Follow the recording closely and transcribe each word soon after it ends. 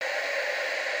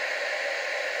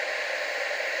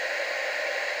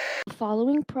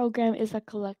following program is a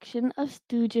collection of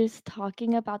stooges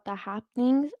talking about the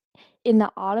happenings in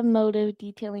the automotive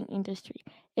detailing industry.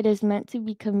 It is meant to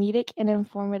be comedic and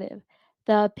informative.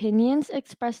 The opinions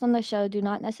expressed on the show do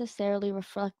not necessarily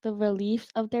reflect the beliefs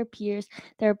of their peers,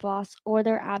 their boss, or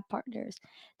their ad partners.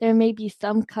 There may be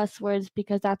some cuss words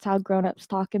because that's how grown-ups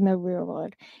talk in the real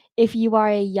world. If you are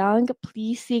a young,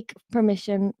 please seek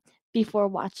permission before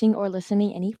watching or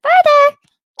listening any further.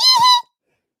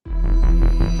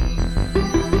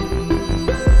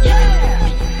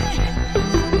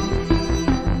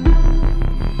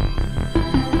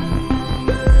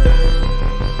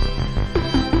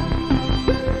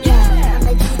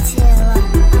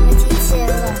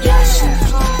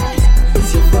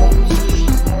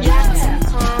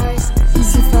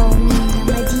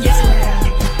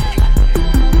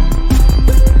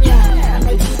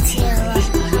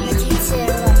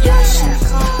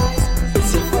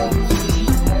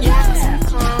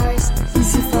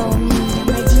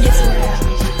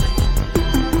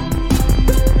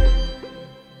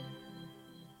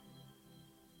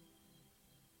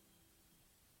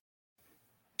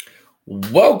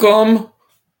 Welcome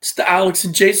to the Alex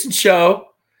and Jason show.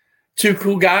 Two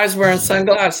cool guys wearing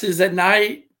sunglasses at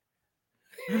night.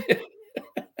 I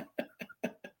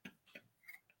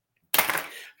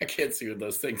can't see with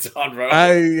those things on, bro. I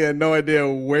had no idea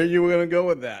where you were going to go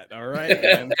with that. All right.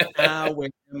 And I wear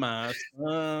my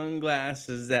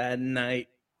sunglasses at night.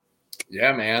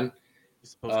 Yeah, man.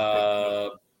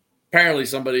 Apparently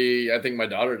somebody, I think my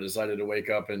daughter decided to wake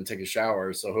up and take a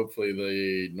shower. So hopefully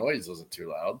the noise wasn't too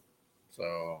loud.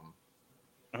 So.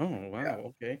 Oh, wow. Yeah.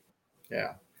 Okay.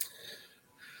 Yeah.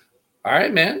 All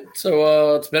right, man.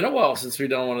 So it's been a while since we've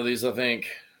done one of these, I think.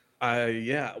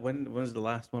 Yeah. When was the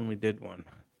last one we did one?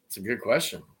 It's a good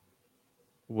question.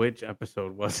 Which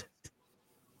episode was it?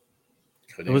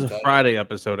 It was a Friday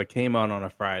episode. It came out on a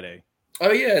Friday.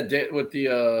 Oh yeah, with the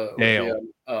Dale.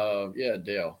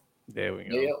 Dale. There we go.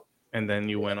 Dale. And then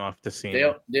you went off to see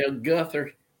Dale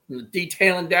Guthrie, the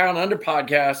Detailing Down Under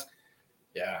podcast.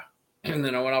 Yeah, and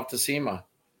then I went off to SEMA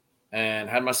and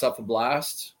had myself a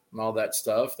blast and all that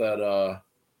stuff that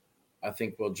I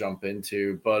think we'll jump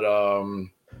into. But I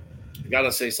got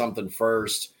to say something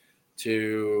first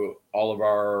to all of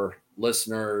our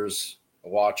listeners,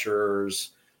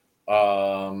 watchers.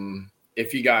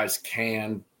 If you guys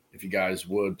can, if you guys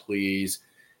would, please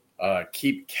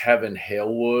keep Kevin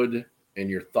Halewood in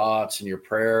your thoughts and your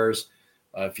prayers.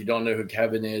 If you don't know who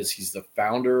Kevin is, he's the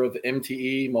founder of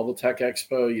MTE, Mobile Tech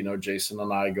Expo. You know, Jason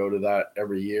and I go to that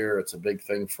every year. It's a big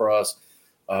thing for us.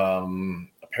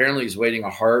 Apparently he's waiting a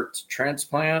heart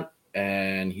transplant,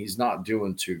 and he's not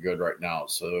doing too good right now.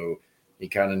 So he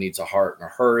kind of needs a heart in a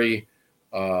hurry.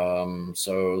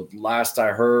 So last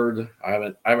I heard, I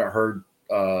haven't heard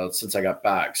since I got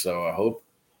back. So I hope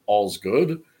all's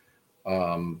good.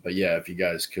 But yeah, if you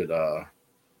guys could,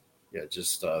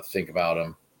 just think about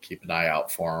him, keep an eye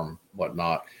out for him,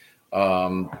 whatnot.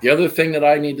 The other thing that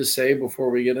I need to say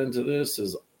before we get into this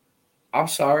is I'm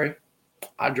sorry.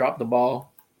 I dropped the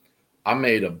ball. I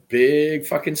made a big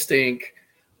fucking stink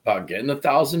about getting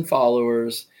 1,000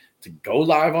 followers to go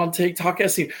live on TikTok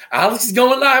at SEMA. Alex is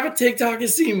going live at TikTok at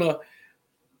SEMA.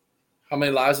 How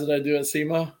many lives did I do at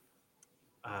SEMA?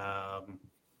 I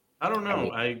don't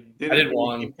know. I did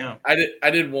one.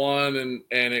 I did one,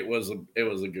 and it was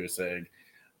a goose egg.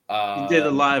 You did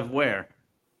a live where?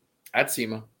 At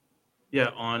SEMA. Yeah,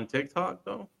 on TikTok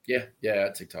though. Yeah,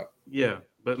 at TikTok. Yeah,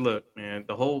 but look, man,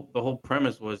 the whole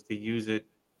premise was to use it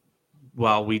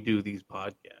while we do these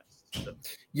podcasts. So.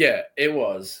 Yeah, it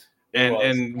was.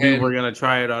 And we were gonna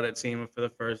try it out at SEMA for the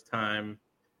first time,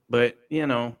 but you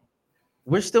know,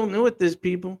 we're still new at this,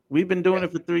 people. We've been doing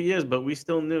it for 3 years, but we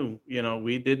still new. You know,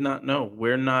 we did not know.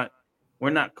 We're not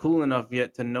cool enough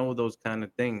yet to know those kind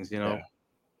of things, you know. Yeah.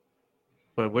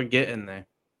 But we're getting there.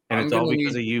 And it's all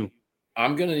because of you.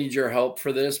 I'm gonna need your help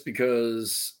for this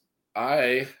because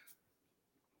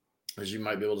as you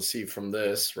might be able to see from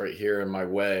this right here in my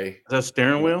way. Is that a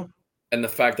steering wheel? And the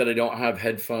fact that I don't have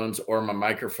headphones or my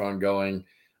microphone going,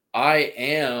 I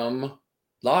am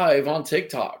live on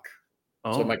TikTok.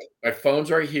 Oh. So my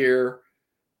phone's right here,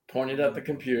 pointed at the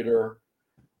computer.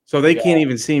 So they can't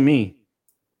even see me.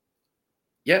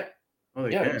 Yeah. Oh,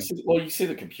 they can. You see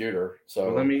the computer.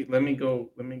 So well, let me go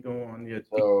on your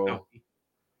TikTok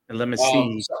and let me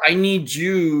see. So I need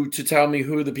you to tell me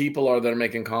who the people are that are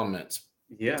making comments.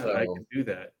 Yeah, so, I can do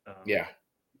that. I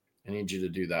need you to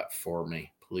do that for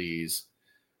me, please.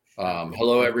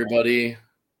 Hello, everybody.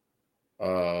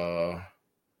 It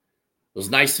was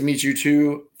nice to meet you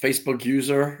too, Facebook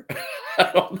user. I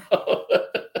don't know.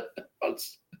 I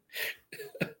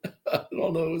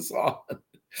don't know who's on.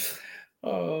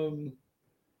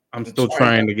 I'm still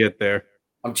trying to get there.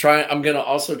 I'm going to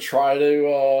also try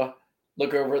to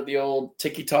look over at the old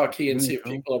TikTok and see if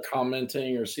people are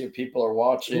commenting or see if people are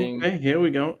watching. Okay, here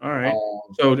we go. All right.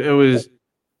 So it was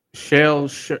Shale.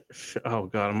 Oh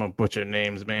God, I'm gonna butcher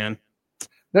names, man.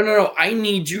 No. I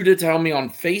need you to tell me on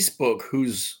Facebook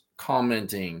who's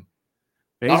commenting.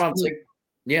 Facebook?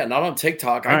 Not on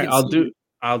TikTok. All right,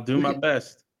 I'll do my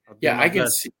best. I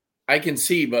can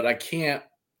see, but I can't.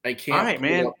 All right,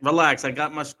 man. Relax. I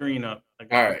got my screen up.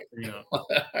 All right,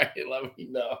 let me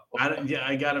know.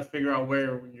 I gotta figure out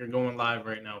where you're going live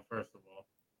right now, first of all,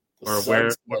 or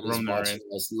what room they're in.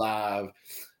 This live.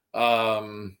 Are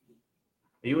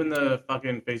you in the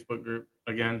fucking Facebook group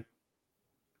again?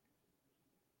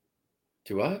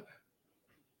 Do what?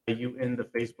 Are you in the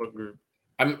Facebook group?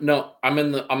 I'm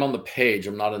on the page.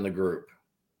 I'm not in the group.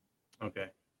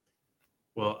 Okay.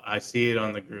 Well, I see it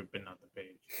on the group and not the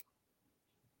page.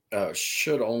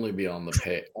 Should only be on the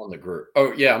page, on the group.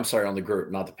 Oh yeah, I'm sorry, on the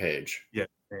group, not the page. Yeah.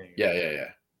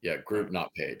 Yeah. Group,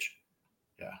 not page.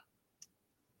 Yeah.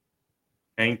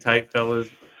 Hang tight, fellas.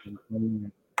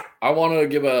 I want to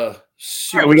give a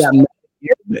super. We got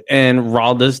and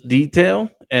Raldus Detail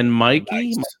and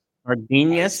Mikey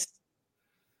Martinez.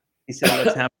 He said,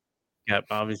 "Let's have." Yep,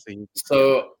 obviously.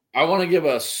 So I want to give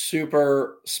a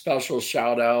super special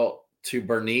shout out to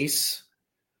Bernice.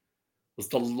 Was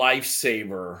the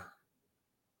lifesaver.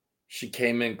 She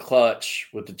came in clutch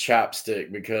with the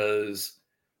chapstick because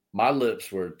my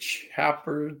lips were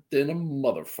chapper than a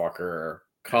motherfucker.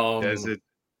 Come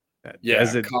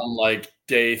like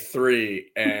day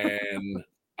 3, and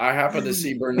I happened to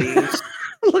see Bernice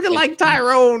looking like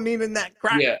Tyrone needing that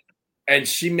crack. Yeah, and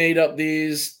she made up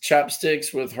these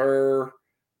chapsticks with her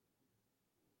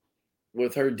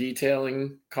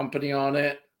detailing company on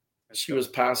it. She was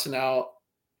passing out.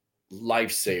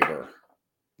 Lifesaver.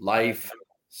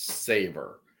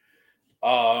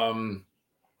 All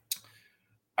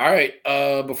right.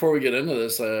 Before we get into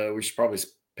this, we should probably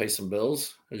pay some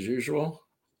bills as usual.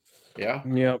 Yeah.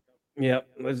 Yep.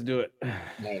 Let's do it. All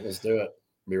right, let's do it.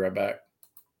 Be right back.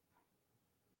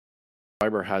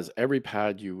 Fiber has every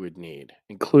pad you would need,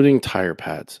 including tire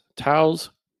pads,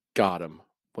 towels, got them,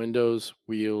 windows,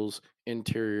 wheels,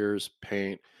 interiors,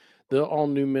 paint. The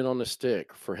all-new mint on a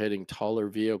stick for hitting taller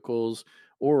vehicles,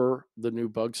 or the new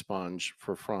bug sponge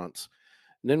for fronts.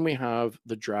 And then we have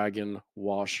the Dragon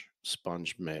Wash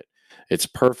Sponge Mitt. It's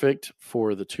perfect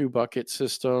for the 2-bucket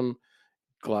system,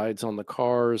 glides on the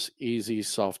cars, easy,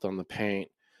 soft on the paint.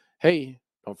 Hey,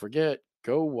 don't forget,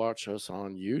 go watch us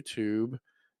on YouTube.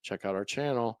 Check out our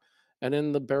channel. And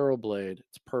in the barrel blade,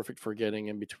 it's perfect for getting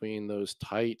in between those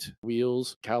tight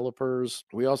wheels, calipers.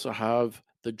 We also have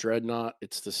the Dreadnought.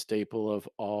 It's the staple of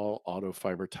all auto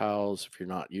fiber towels. If you're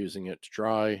not using it to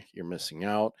dry, you're missing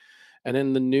out. And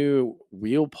in the new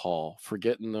wheel pawl for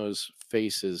getting those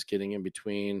faces, getting in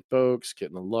between spokes,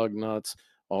 getting the lug nuts,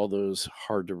 all those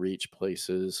hard to reach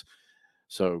places.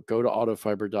 So go to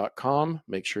autofiber.com.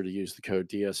 Make sure to use the code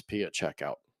DSP at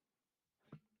checkout.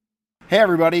 Hey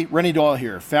everybody, Rennie Doyle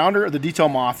here, founder of the Detail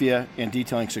Mafia and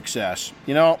Detailing Success.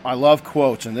 You know, I love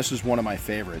quotes, and this is one of my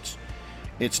favorites.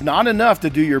 It's not enough to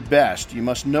do your best. You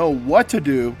must know what to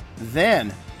do,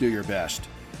 then do your best.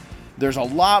 There's a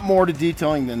lot more to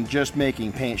detailing than just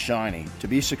making paint shiny. To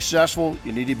be successful,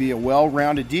 you need to be a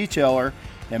well-rounded detailer,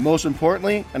 and most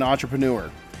importantly, an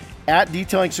entrepreneur. At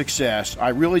Detailing Success, I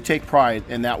really take pride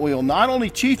in that we will not only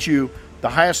teach you the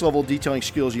highest level detailing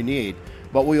skills you need,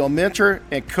 but we will mentor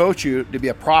and coach you to be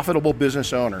a profitable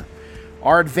business owner.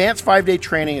 Our advanced 5-day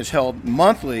training is held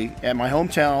monthly at my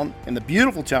hometown, in the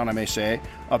beautiful town, I may say,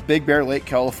 of Big Bear Lake,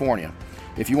 California.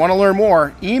 If you want to learn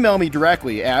more, email me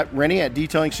directly at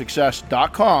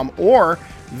rennie@detailingsuccess.com or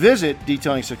visit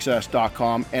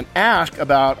detailingsuccess.com and ask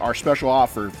about our special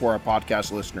offer for our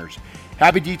podcast listeners.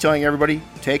 Happy detailing, everybody.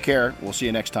 Take care. We'll see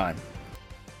you next time.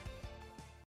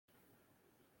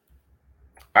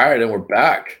 All right, and we're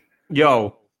back.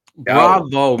 Yo,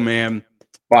 bravo, man.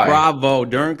 Bye. Bravo.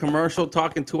 During commercial,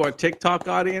 talking to our TikTok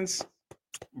audience.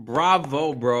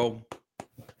 Bravo, bro.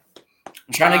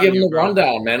 I'm trying to give them the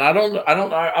rundown, man.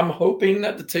 I'm hoping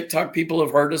that the TikTok people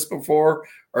have heard us before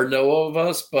or know of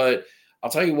us, but I'll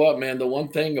tell you what, man, the one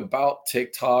thing about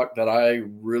TikTok that I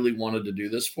really wanted to do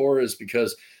this for is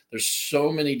because there's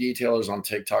so many detailers on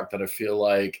TikTok that I feel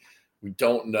like we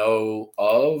don't know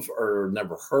of or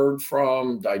never heard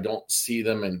from. I don't see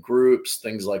them in groups,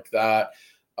 things like that.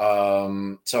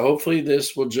 So hopefully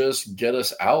this will just get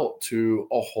us out to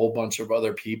a whole bunch of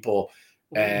other people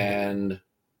and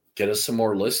get us some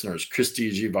more listeners.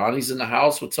 Christy Giovanni's in the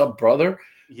house. What's up, brother?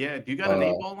 Yeah. Do you got an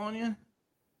 8-ball on you?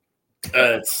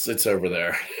 It's over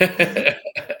there.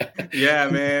 Yeah,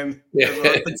 man. Yeah,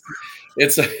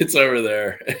 it's over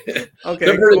there. Okay,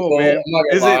 They're pretty cool, cool. man. I'm not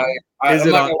gonna Is lie. it? I'm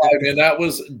not gonna lie, man. That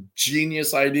was a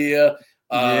genius idea.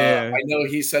 Yeah. I know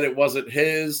he said it wasn't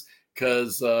his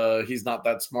because he's not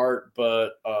that smart,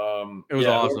 but It was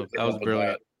awesome. That was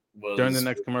brilliant. During the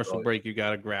next commercial brilliant. break, you got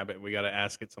to grab it. We got to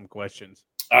ask it some questions.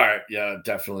 All right, yeah,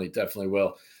 definitely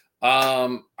will.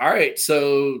 All right,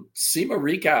 so SEMA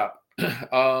recap.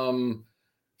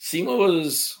 SEMA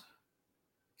was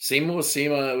SEMA.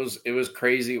 It was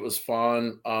crazy. It was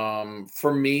fun.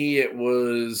 For me, it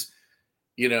was,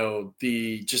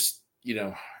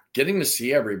 getting to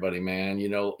see everybody, man. You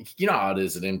know how it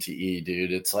is at MTE,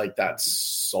 dude. It's like that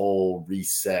soul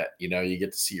reset. You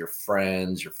get to see your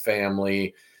friends, your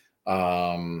family,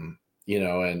 and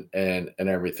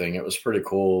everything. It was pretty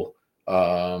cool.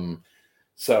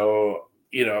 So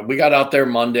we got out there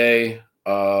Monday.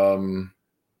 I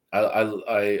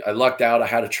lucked out. I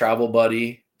had a travel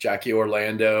buddy, Jackie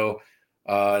Orlando,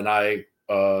 and I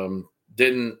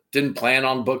didn't plan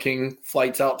on booking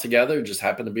flights out together. Just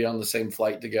happened to be on the same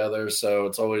flight together. So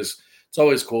it's always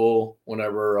cool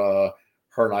whenever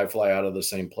her and I fly out of the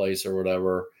same place or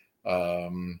whatever.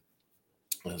 So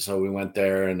we went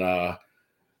there and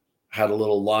had a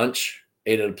little lunch.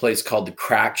 Ate at a place called the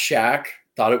Crack Shack.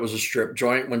 Thought it was a strip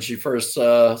joint when she first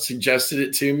suggested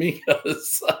it to me.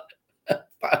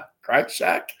 Crack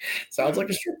Shack sounds like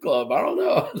a strip club. I don't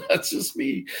know. That's just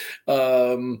me.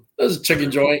 That was a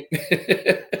chicken joint.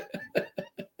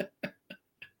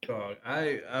 Dog,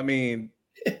 I mean,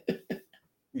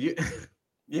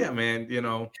 yeah, man.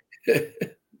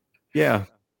 Yeah.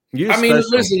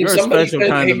 Listen, you're if a somebody special said,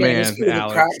 kind "Hey of man, man, let's go to the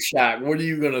Alex." Crack Shack," what are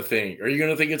you gonna think? Are you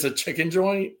gonna think it's a chicken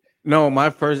joint? No, my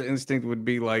first instinct would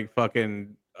be like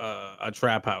fucking a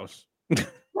trap house.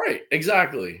 Right,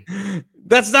 exactly.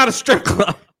 That's not a strip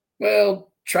club.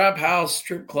 Well, trap house,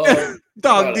 strip club.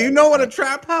 Dog, do you know what a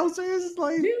trap house is?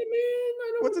 Like, yeah, man.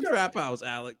 I know what's a trap house,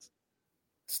 Alex?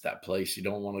 It's that place you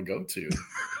don't want to go to.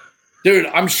 Dude,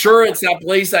 I'm sure it's that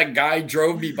place that guy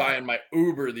drove me by in my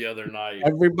Uber the other night.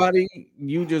 Everybody,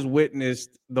 you just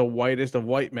witnessed the whitest of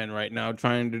white men right now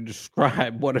trying to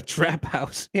describe what a trap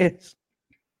house is.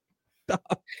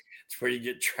 It's where you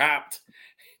get trapped.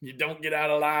 You don't get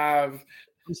out alive.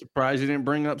 I'm surprised you didn't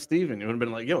bring up Steven. It would have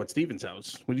been like, yo, it's Steven's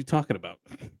house. What are you talking about?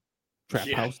 Trap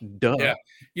house? Duh. Yeah.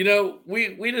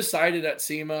 We decided at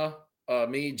SEMA,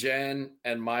 me, Jen,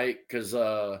 and Mike, because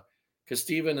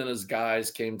Steven and his guys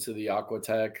came to the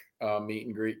Aquatech meet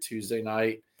and greet Tuesday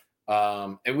night.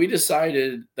 And we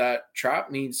decided that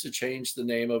Trap needs to change the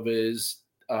name of his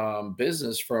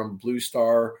business from Blue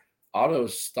Star Auto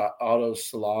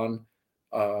Salon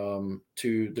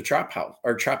to the Trap House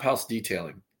or Trap House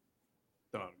Detailing.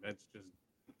 Dog, that's just.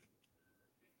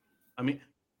 I mean,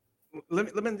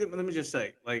 let me just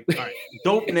say, like, all right,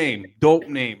 dope name.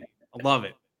 I love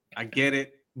it. I get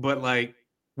it, but like,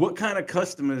 what kind of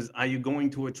customers are you going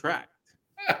to attract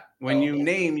when you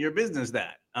name your business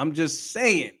that? I'm just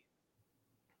saying.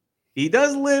 He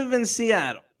does live in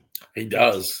Seattle. He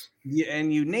does. Yeah,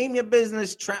 and you name your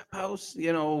business Trap House,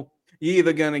 you're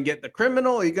either gonna get the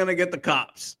criminal or you're gonna get the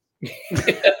cops.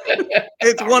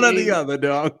 It's one or the other,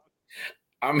 dog.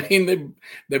 I mean,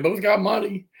 they both got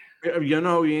money.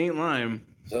 You ain't lying.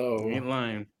 So you ain't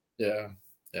lying. Yeah.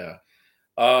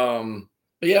 But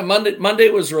yeah, Monday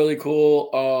was really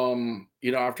cool.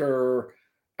 After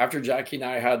Jackie and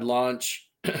I had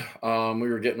lunch, we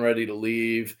were getting ready to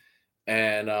leave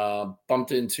and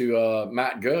bumped into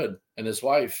Matt Good and his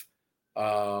wife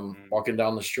walking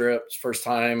down the strip. First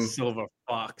time. Silver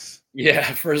Fox. Yeah,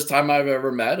 first time I've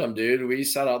ever met him, dude. We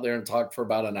sat out there and talked for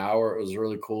about an hour. It was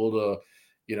really cool to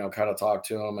kind of talk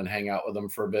to him and hang out with him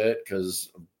for a bit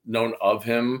because I've known of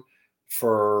him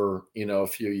for, a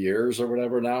few years or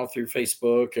whatever now through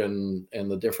Facebook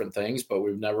and the different things, but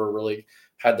we've never really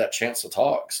had that chance to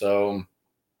talk. So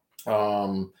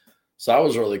that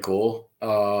was really cool.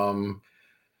 And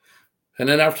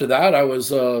then after that, I was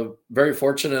very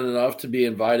fortunate enough to be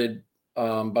invited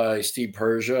by Steve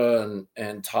Persia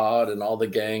and Todd and all the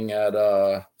gang at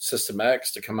System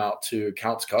X to come out to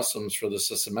Counts Customs for the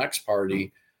System X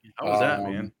party. How was that,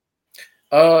 man?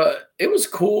 It was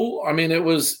cool. I mean, it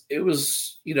was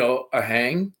a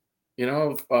hang.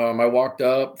 I walked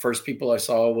up. First people I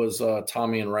saw was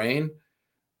Tommy and Rain.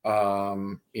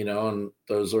 And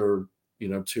those are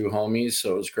two homies,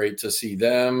 so it was great to see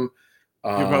them.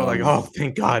 You're probably like, oh,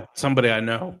 thank God, somebody I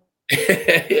know.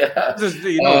 Yeah,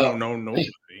 no.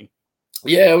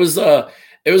 Yeah,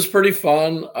 it was pretty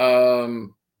fun.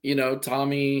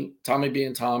 Tommy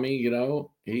being Tommy,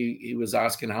 he was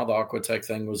asking how the Aquatech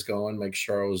thing was going, make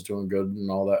sure I was doing good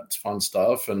and all that fun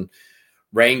stuff. And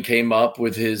Rain came up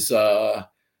with his,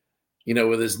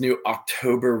 with his new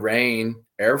October Rain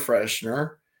air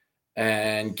freshener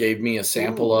and gave me a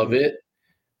sample of it.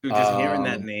 Dude, just hearing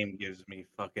that name gives me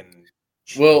fucking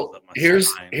well,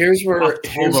 here's where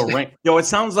October Rain. Yo, it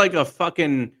sounds like a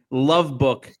fucking love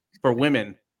book for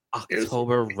women.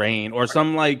 October Rain, or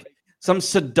some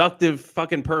seductive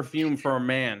fucking perfume for a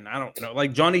man. I don't know,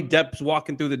 like Johnny Depp's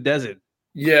walking through the desert.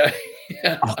 Yeah.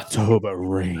 October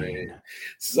Rain.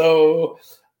 So,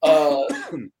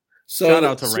 shout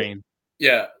out to Rain.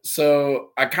 Yeah. So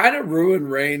I kind of ruined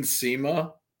Rain's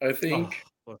SEMA, I think,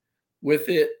 with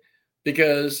it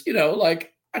because,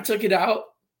 I took it out,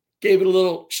 gave it a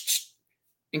little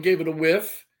and gave it a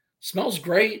whiff. Smells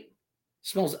great.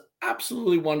 Smells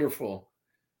absolutely wonderful.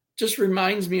 Just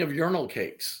reminds me of urinal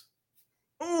cakes.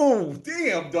 Oh,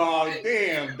 damn, dog.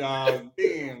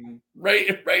 Damn.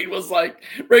 Rain's like,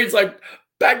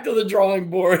 back to the drawing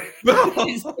board.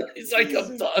 he's like,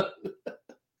 I'm done.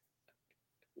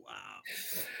 Wow.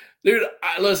 Dude,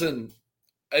 listen,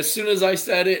 as soon as I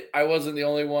said it, I wasn't the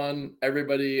only one.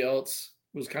 Everybody else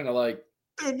was kind of like,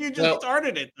 dude, you just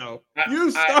started it, though.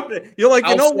 You started. You're like,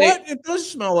 what? It does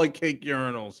smell like cake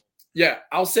urinals. Yeah,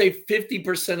 I'll say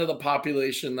 50% of the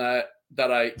population that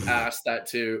I asked that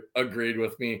to agreed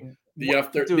with me. The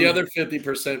other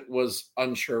 50% was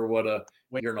unsure what a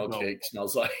urinal cake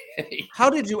smells like. How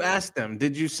did you ask them?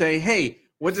 Did you say, hey,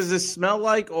 what does this smell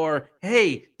like? Or,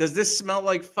 hey, does this smell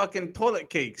like fucking toilet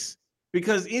cakes?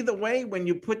 Because either way, when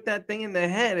you put that thing in their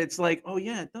head, it's like, oh,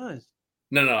 yeah, it does.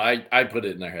 No, I put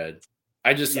it in their head.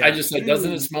 I just said,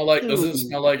 doesn't it smell like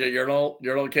a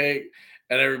urinal cake?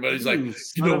 And everybody's like,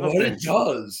 you know what? It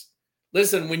does.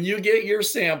 Listen, when you get your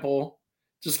sample,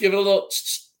 just give it a little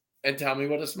and tell me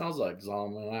what it smells like. Is all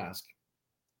I'm going to ask.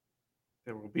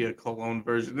 There will be a cologne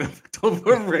version of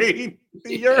October Rain.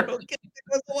 The urinal cake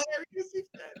was hilarious.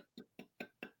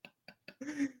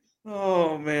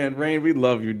 Oh man, Rain, we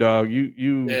love you, dog. You.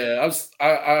 Yeah,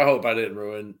 I hope I didn't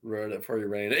ruin it for you,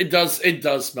 Rain. It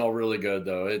does smell really good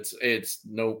though. It's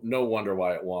no wonder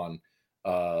why it won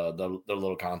the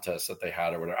little contest that they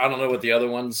had or whatever. I don't know what the other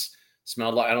ones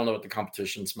smelled like. I don't know what the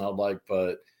competition smelled like,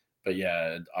 but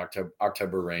yeah,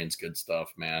 October Rain's good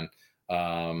stuff, man.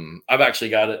 I've actually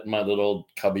got it in my little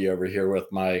cubby over here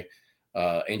with my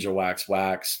Angel Wax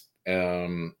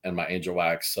and my Angel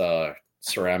Wax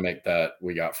ceramic that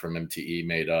we got from MTE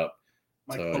made up.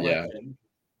 My collection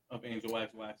of Angel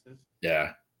Wax waxes.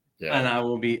 Yeah. And I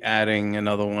will be adding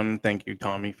another one. Thank you,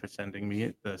 Tommy, for sending me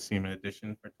it. The SEMA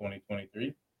edition for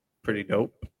 2023. Pretty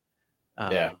dope.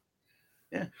 Yeah.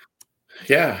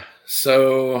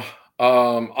 So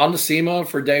on the SEMA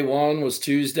for day one was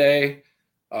Tuesday.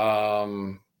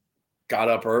 Got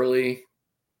up early.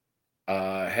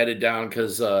 Headed down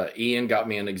because Ian got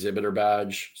me an exhibitor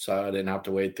badge, so I didn't have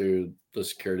to wait through the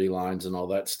security lines and all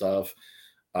that stuff.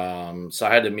 So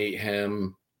I had to meet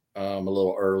him a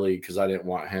little early because I didn't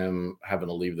want him having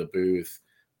to leave the booth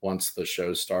once the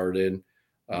show started.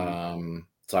 So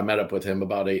I met up with him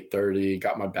about 8:30,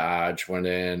 got my badge, went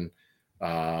in,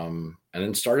 and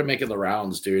then started making the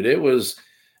rounds, dude. I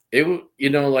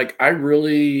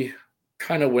really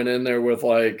kind of went in there with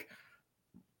like,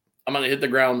 I'm going to hit the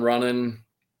ground running,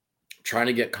 trying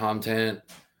to get content,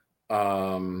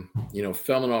 filming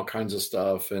all kinds of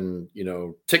stuff and,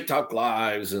 TikTok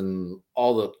lives and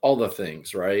all the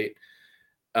things. Right.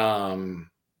 But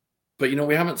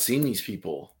we haven't seen these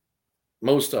people,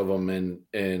 most of them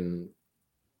in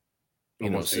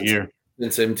almost a year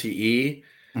since MTE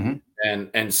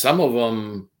and some of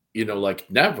them,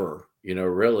 never,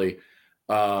 really.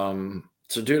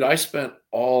 So dude, I spent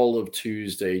all of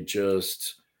Tuesday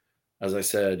just, as I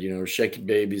said, shaking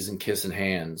babies and kissing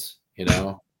hands, it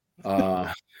was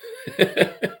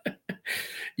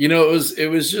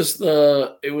just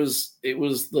the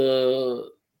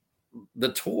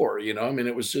tour,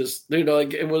 it was just, dude,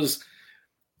 it was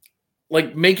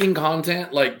like making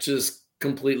content, just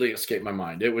completely escaped my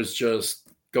mind. It was just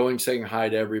going, saying hi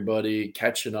to everybody,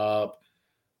 catching up.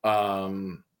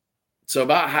 So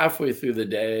about halfway through the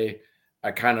day,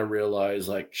 I kind of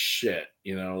realized shit,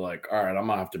 all right, I'm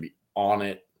gonna have to be on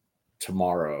it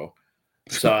tomorrow.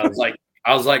 So I was like,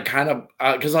 because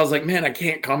I was like, man, I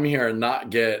can't come here and not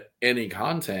get any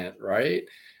content, right?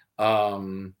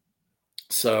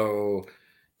 So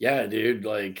yeah, dude,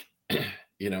 I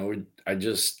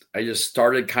just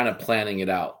started kind of planning it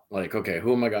out. Okay,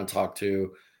 who am I going to talk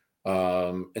to?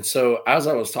 And so as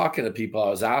I was talking to people, I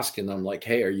was asking them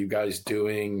hey, are you guys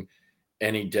doing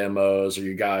any demos, or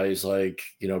you guys like,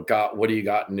 what do you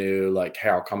got new? Like, hey,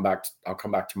 I'll come back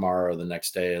tomorrow or the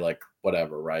next day, like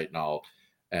whatever, right?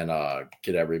 And I'll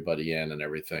get everybody in and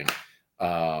everything.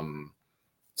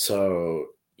 So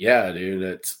yeah, dude,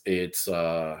 it's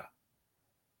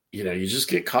you just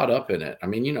get caught up in it. I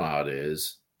mean, you know how it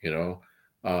is,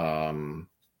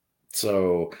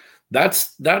 so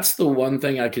that's the one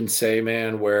thing I can say,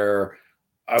 man, where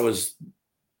I was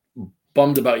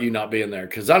bummed about you not being there,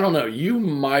 because I don't know, you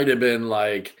might have been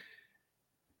like,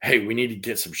 hey, we need to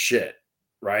get some shit,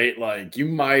 right? Like you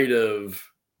might have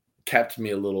kept me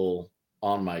a little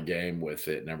on my game with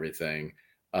it and everything.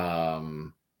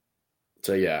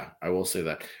 So yeah, I will say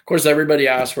that. Of course, everybody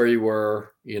asked where you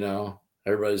were,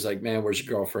 everybody's like, man, where's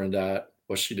your girlfriend at?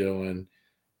 What's she doing?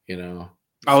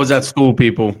 I was at school,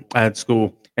 people. I had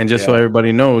school. And just so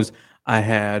everybody knows, I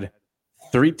had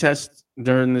 3 tests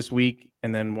during this week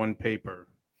and then 1 paper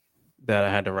that I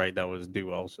had to write that was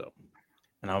due also.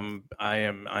 And I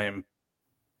am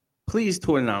pleased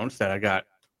to announce that I got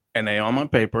an A on my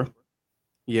paper.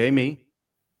 Yay me.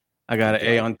 I got an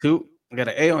A on 2. I got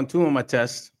an A on 2 on my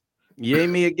test. Yay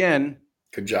me again.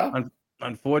 Good job.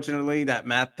 Unfortunately, that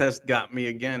math test got me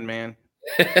again, man.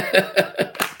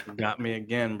 Got me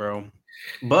again, bro.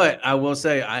 But I will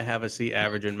say I have a C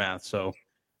average in math, so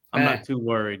I'm not too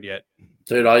worried yet.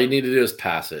 Dude, all you need to do is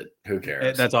pass it. Who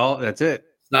cares? That's all. That's it.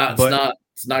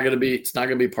 It's not gonna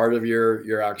be part of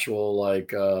your actual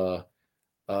like I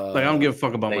don't give a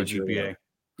fuck about my GPA.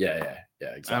 Yeah,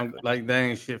 exactly. Like that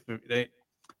ain't shit for me.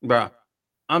 Bro,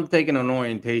 I'm taking an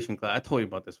orientation class. I told you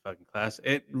about this fucking class.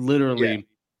 It literally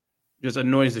just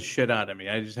annoys the shit out of me.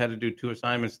 I just had to do 2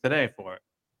 assignments today for it.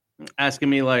 Asking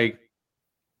me like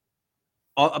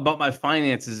all about my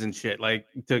finances and shit, like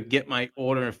to get my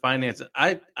order and finances.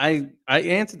 I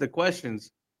answered the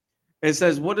questions. It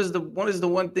says, what is the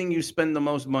one thing you spend the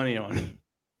most money on?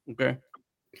 Okay.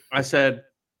 I said,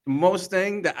 the most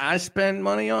thing that I spend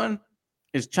money on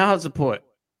is child support.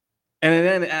 And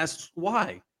then it asks,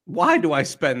 why? Why do I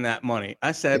spend that money?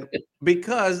 I said,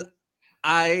 because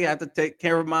I have to take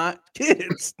care of my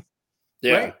kids.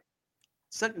 Yeah. Right?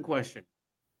 Second question.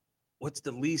 What's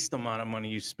the least amount of money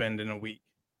you spend in a week?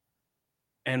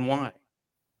 And why?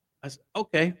 I said,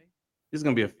 okay, this is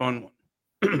going to be a fun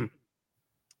one.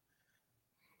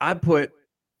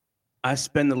 I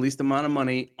spend the least amount of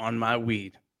money on my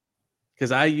weed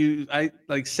because I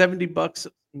like $70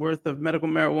 worth of medical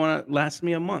marijuana lasts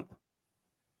me a month.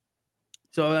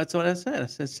 So that's what I said. I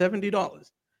said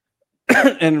 $70.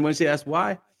 And when she asked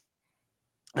why,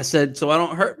 I said, so I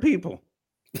don't hurt people.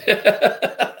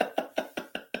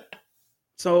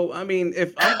 So, I mean,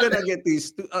 if I'm going to get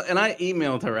these, and I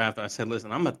emailed her after, I said,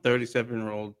 listen, I'm a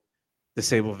 37-year-old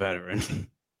disabled veteran.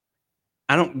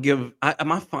 I don't give,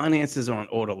 my finances are on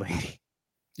order, lady.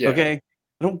 Yeah. Okay?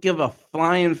 I don't give a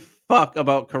flying fuck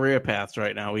about career paths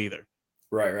right now either.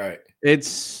 Right. It's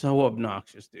so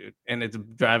obnoxious, dude. And it's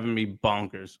driving me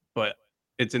bonkers, but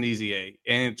it's an easy A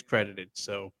and it's credited.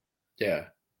 So, yeah.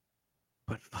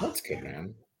 But that's good,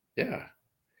 man. Yeah.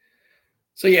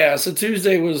 So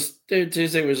Tuesday was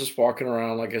just walking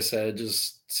around, like I said,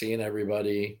 just seeing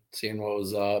everybody, seeing what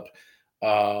was up.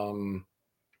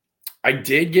 I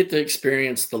did get to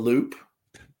experience the loop,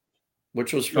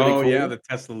 which was pretty cool. Oh, yeah, the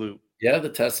Tesla loop. Yeah, the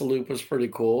Tesla loop was pretty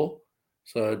cool.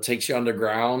 So it takes you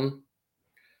underground.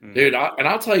 Dude,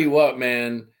 I'll tell you what,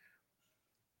 man.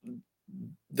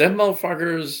 Them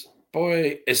motherfuckers,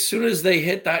 boy, as soon as they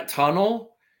hit that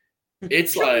tunnel,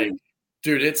 it's like,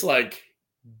 dude, it's like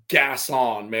gas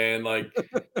on, man. Like,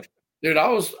 dude,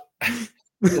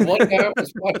 the one guy I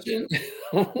was watching,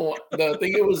 I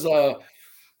think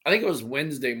it was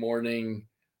Wednesday morning,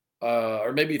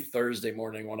 or maybe Thursday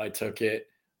morning when I took it.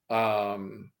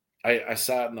 I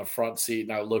sat in the front seat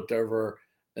and I looked over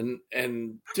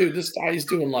and dude, this guy's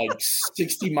doing like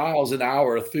 60 miles an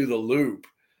hour through the loop,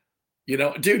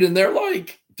 dude, and they're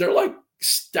like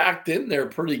stacked in there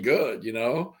pretty good,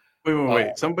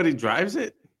 Wait. Somebody drives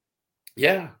it?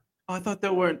 Yeah. Oh, I thought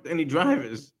there weren't any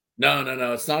drivers. No.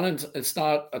 It's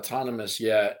not autonomous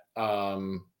yet.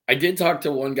 I did talk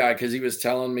to one guy because he was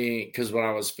telling me, because when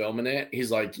I was filming it,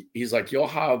 he's like, you'll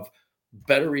have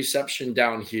better reception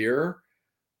down here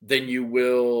than you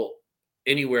will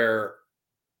anywhere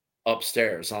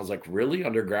upstairs. And I was like, really,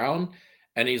 underground?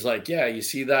 And he's like, yeah, you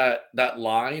see that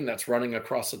line that's running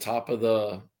across the top of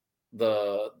the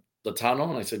tunnel?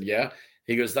 And I said, yeah.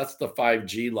 He goes, that's the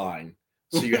 5G line.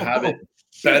 So you have it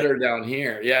better down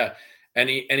here. Yeah. And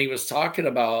he was talking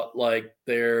about like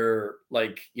they're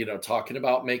like, talking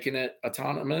about making it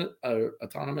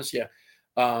autonomous. Yeah.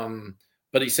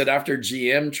 But he said after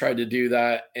GM tried to do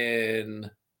that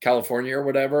in California or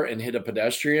whatever and hit a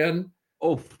pedestrian.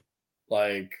 Oh,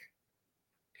 like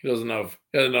he doesn't know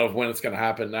when it's going to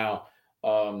happen now.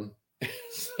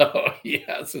 So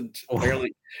yeah, so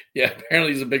apparently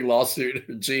he's a big lawsuit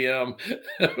GM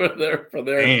for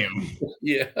their damn.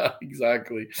 Yeah,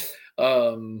 exactly.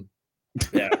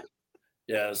 Yeah.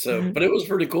 So, but it was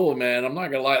pretty cool, man. I'm not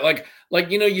gonna lie.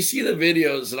 Like you see the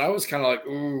videos, and I was kind of like,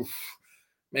 ooh,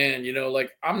 man.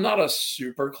 Like I'm not a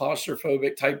super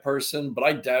claustrophobic type person, but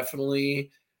I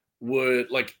definitely would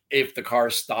like if the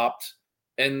car stopped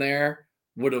in there,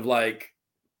 would have like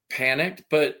panicked.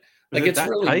 But Is like it it's that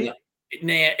really tight?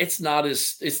 it's not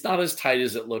as tight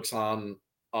as it looks on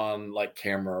like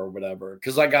camera or whatever.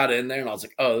 Because I got in there and I was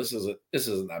like, oh, this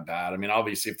isn't that bad. I mean,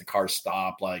 obviously, if the car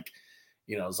stopped, like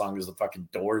as long as the fucking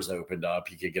doors opened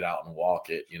up, you could get out and walk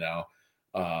it.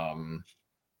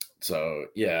 So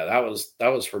yeah, that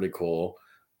was pretty cool.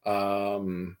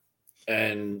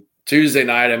 And Tuesday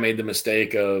night, I made the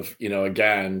mistake of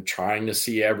again trying to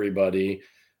see everybody.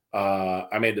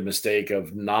 I made the mistake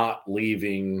of not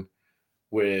leaving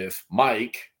with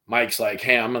Mike. Mike's like,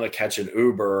 hey, I'm going to catch an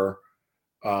Uber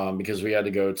because we had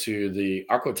to go to the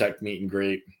Aquatech meet and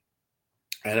greet.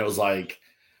 And it was like,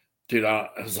 dude, it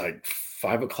was like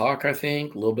 5:00, I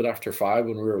think, a little bit after 5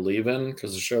 when we were leaving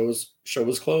because the show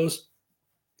was closed.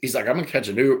 He's like, I'm going to catch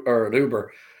an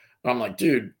Uber. And I'm like,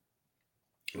 dude,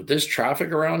 with this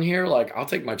traffic around here, like I'll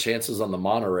take my chances on the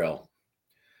monorail.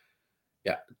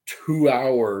 Yeah, 2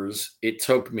 hours it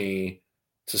took me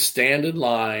to stand in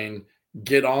line,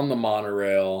 get on the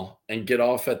monorail, and get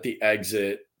off at the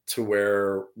exit to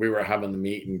where we were having the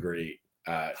meet and greet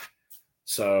at.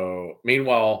 So,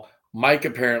 meanwhile, Mike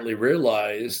apparently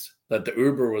realized that the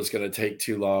Uber was going to take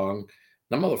too long.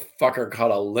 That motherfucker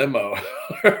caught a limo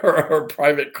or a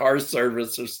private car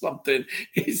service or something.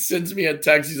 He sends me a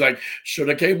text. He's like, should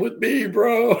have came with me,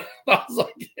 bro. I was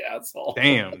like, yeah, it's all.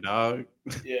 Damn, dog.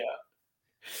 Yeah.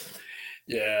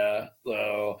 Yeah.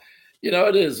 So,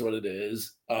 it is what it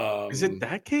is. Is it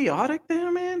that chaotic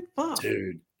there, man? Fuck.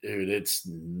 Dude, it's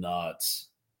nuts.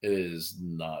 It is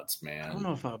nuts, man. I don't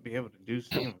know if I'll be able to do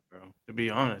SEMA, bro. To be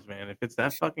honest, man. If it's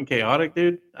that fucking chaotic,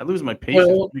 dude, I lose my patience.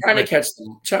 Well, trying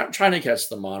to catch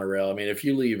the monorail. I mean, if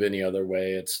you leave any other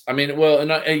way,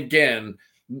 and again,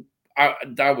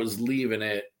 I was leaving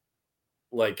it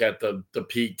like at the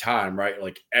peak time, right?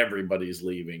 Like everybody's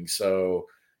leaving. So,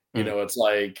 it's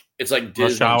like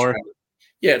Disney.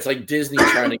 It's like Disney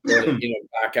trying to get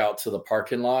back out to the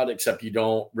parking lot, except you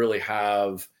don't really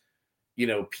have,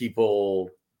 people.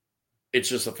 It's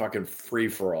just a fucking free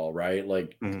for all, right?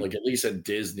 Like at least at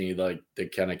Disney, like they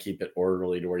kind of keep it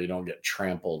orderly to where you don't get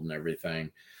trampled and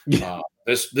everything.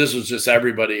 This was just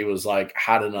everybody was like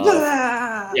had enough.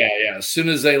 Yeah. As soon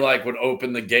as they like would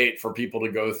open the gate for people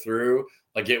to go through,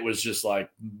 like it was just like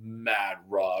mad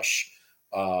rush.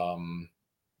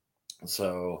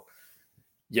 So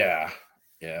yeah,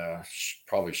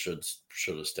 probably should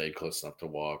have stayed close enough to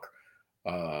walk.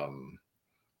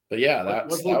 But yeah,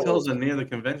 what hotels are near the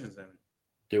convention center?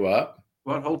 Do what?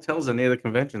 What hotels are near the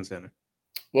convention center?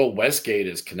 Well, Westgate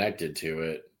is connected to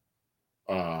it.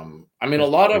 I mean, a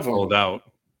lot of them sold out.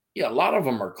 Yeah, a lot of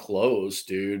them are closed,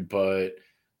 dude. But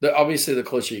obviously, the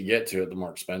closer you get to it, the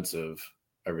more expensive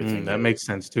everything. That makes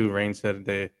sense too. Rain said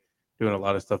they're doing a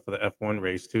lot of stuff for the F1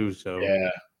 race too. So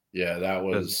yeah, that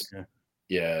was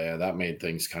that made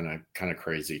things kind of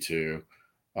crazy too.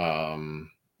 So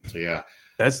yeah,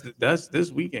 that's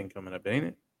this weekend coming up, ain't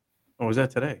it? Or was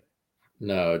that today?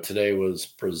 No, today was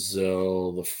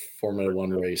Brazil. The Formula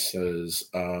One race is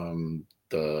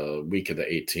the week of the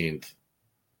 18th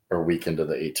or weekend of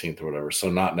the 18th or whatever.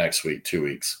 So not next week, 2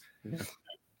 weeks.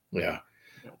 Yeah.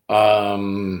 All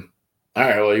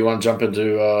right. Well, you want to jump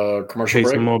into commercial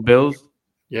break? Pay some more bills?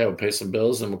 Yeah, we'll pay some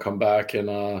bills and we'll come back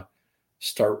and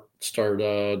start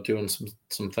doing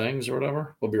some things or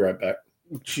whatever. We'll be right back.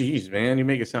 Jeez, man, you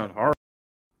make it sound hard.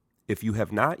 If you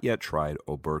have not yet tried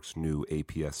Oberk's new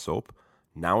APS soap,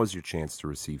 now is your chance to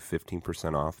receive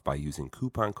 15% off by using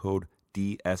coupon code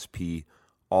DSP,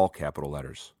 all capital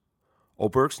letters.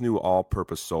 Oberk's new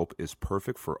all-purpose soap is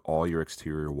perfect for all your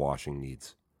exterior washing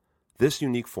needs. This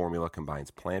unique formula combines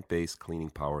plant-based cleaning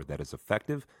power that is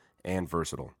effective and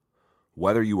versatile.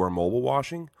 Whether you are mobile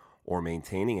washing or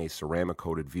maintaining a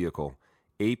ceramic-coated vehicle,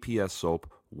 APS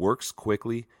soap works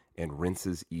quickly and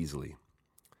rinses easily.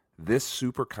 This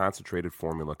super concentrated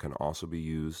formula can also be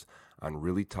used on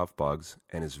really tough bugs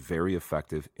and is very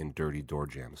effective in dirty door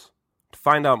jams. To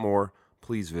find out more,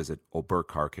 please visit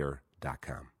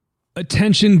oberkcarcare.com.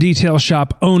 Attention detail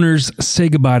shop owners, say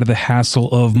goodbye to the hassle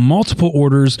of multiple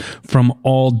orders from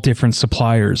all different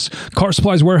suppliers. Car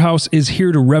Supplies Warehouse is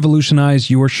here to revolutionize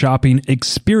your shopping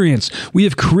experience. We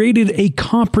have created a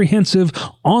comprehensive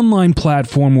online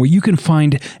platform where you can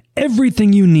find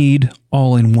everything you need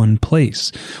all in one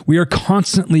place. We are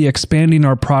constantly expanding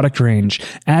our product range,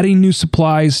 adding new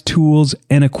supplies, tools,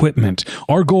 and equipment.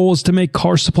 Our goal is to make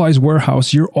Car Supplies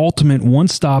Warehouse your ultimate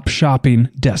one-stop shopping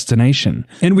destination.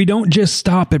 And we don't just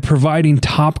stop at providing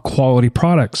top quality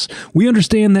products. We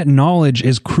understand that knowledge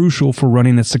is crucial for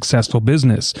running a successful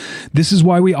business. This is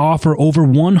why we offer over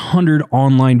 100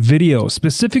 online videos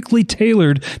specifically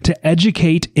tailored to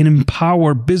educate and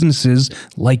empower businesses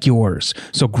like yours.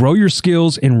 So grow your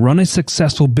skills and run a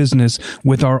successful business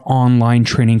with our online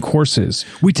training courses.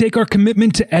 We take our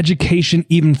commitment to education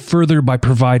even further by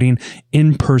providing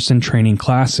in-person training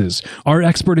classes. Our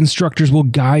expert instructors will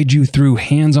guide you through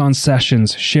hands-on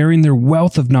sessions, sharing their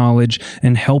wealth of knowledge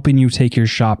and helping you take your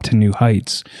shop to new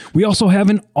heights. We also have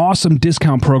an awesome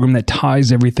discount program that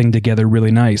ties everything together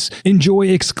really nice. Enjoy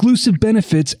exclusive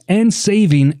benefits and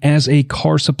saving as a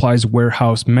Car Supplies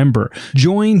Warehouse member.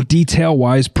 Join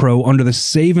DetailWise Pro under the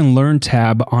Save and Learn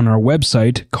tab on our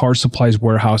website,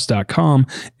 carsupplieswarehouse.com,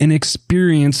 and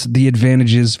experience the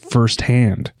advantages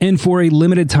firsthand. And for a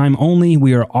limited time only,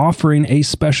 we are offering a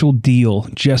special deal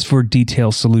just for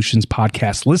Detail Solutions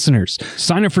podcast listeners.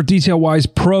 Sign up for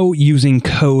DetailWise Pro using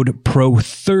code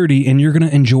PRO30, and you're going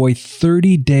to enjoy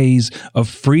 30 days of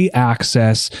free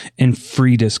access and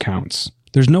free discounts.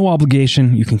 There's no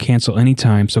obligation. You can cancel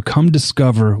anytime, so come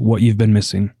discover what you've been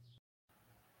missing.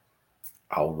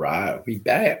 All right, we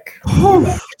back.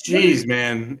 Jeez,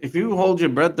 man. If you hold your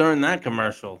breath during that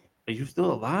commercial, are you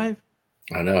still alive?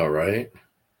 I know, right?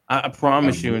 I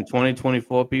promise you, in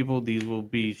 2024, people, these will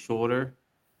be shorter.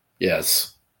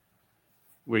 Yes.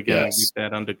 We're going to get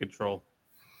that under control.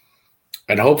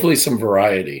 And hopefully some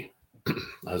variety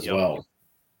as well.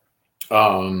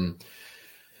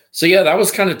 So, yeah, that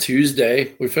was kind of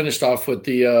Tuesday. We finished off with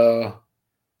the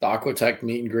Aquatech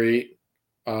meet and greet.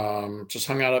 Just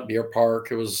hung out at Beer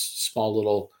Park. It was a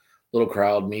small little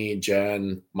crowd. Me,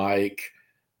 Jen, Mike,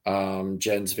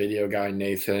 Jen's video guy,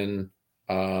 Nathan,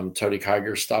 Tony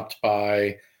Kiger stopped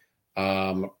by.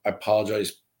 I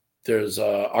apologize. There's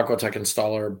a Aquatech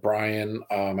installer, Brian.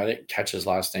 I didn't catch his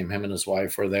last name. Him and his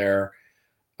wife were there.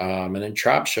 And then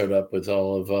Trap showed up with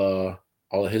all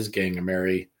of his gang of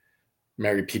Merry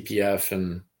PPF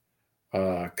and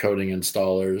coding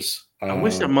installers. I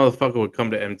wish that motherfucker would come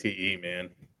to MTE,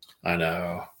 man. I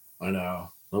know.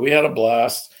 Well, we had a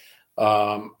blast.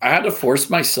 I had to force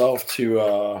myself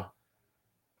to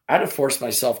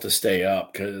stay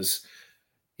up because,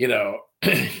 you know,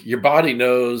 your body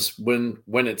knows when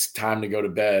it's time to go to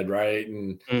bed, right?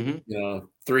 And you know,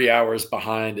 3 hours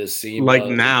behind is SEMA. Like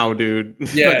now, dude.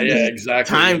 Yeah,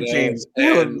 exactly. Time change.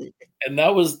 And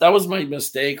that was my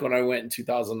mistake when I went in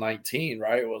 2019,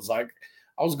 right? It was like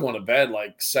I was going to bed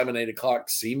like 7-8 o'clock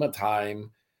SEMA time,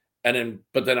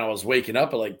 but then I was waking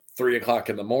up at like 3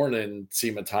 o'clock in the morning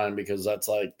SEMA time because that's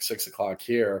like 6 o'clock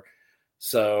here.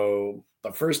 So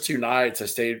the first 2 nights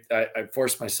I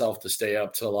forced myself to stay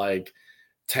up till like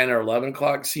 10 or 11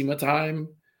 o'clock SEMA time,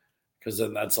 because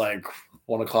then that's like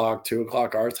 1 o'clock, 2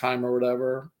 o'clock our time or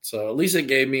whatever. So at least it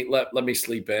gave me let me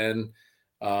sleep in.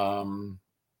 And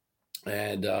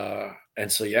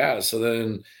so yeah, so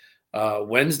then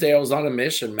Wednesday I was on a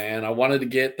mission, man. I wanted to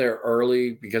get there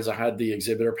early because I had the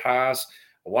exhibitor pass.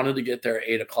 I wanted to get there at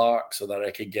 8 o'clock so that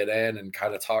I could get in and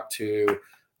kind of talk to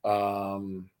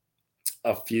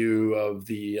a few of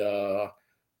the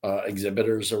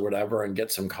exhibitors or whatever and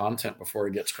get some content before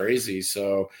it gets crazy.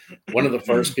 So one of the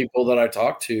first people that I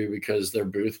talked to, because their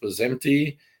booth was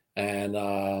empty and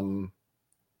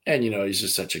you know, he's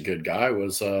just such a good guy,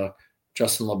 was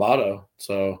Justin Lobato.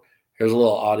 So here's a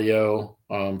little audio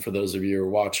for those of you who are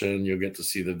watching. You'll get to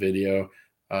see the video,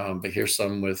 but here's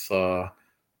some with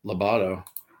Lobato.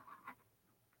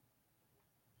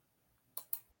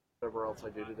 Whatever else I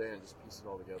do today, and just piece it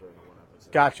all together in one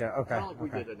episode. Gotcha. Okay. Kind of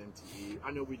like we did at MTE. I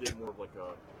know we did more of like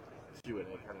a Q&A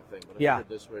kind of thing, but if we did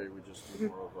this way, we just do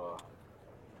more of a,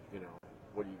 you know,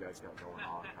 what do you guys got going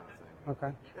on kind of thing.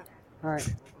 Okay. Yeah. All right.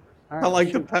 I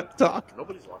like the pep talk.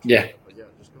 Nobody's watching. Yeah. But yeah,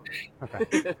 just go.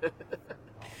 Okay.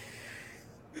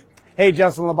 Hey,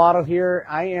 Justin Lobato here.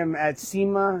 I am at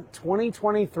SEMA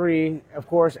 2023, of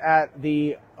course, at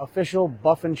the official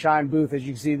Buff and Shine booth. As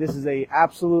you can see, this is a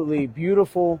absolutely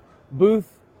beautiful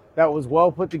booth that was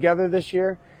well put together this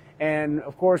year. And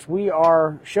of course, we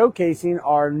are showcasing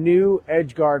our new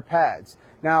EdgeGuard pads.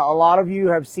 Now, a lot of you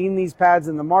have seen these pads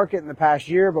in the market in the past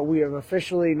year, but we have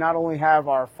officially not only have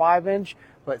our 5-inch,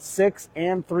 but 6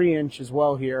 and 3 inch as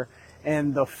well here.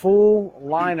 And the full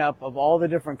lineup of all the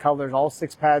different colors, all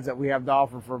 6 pads that we have to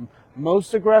offer, from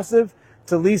most aggressive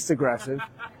to least aggressive.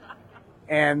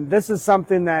 And this is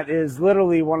something that is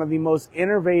literally one of the most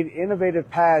innovative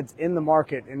pads in the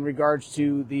market in regards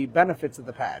to the benefits of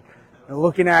the pad. Now,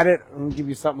 looking at it, I'm going to give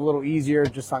you something a little easier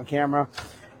just on camera.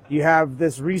 You have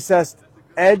this recessed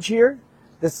edge here.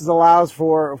 This allows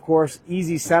for, of course,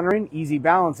 easy centering, easy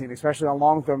balancing, especially on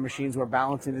long throw machines where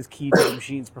balancing is key to the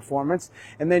machine's performance.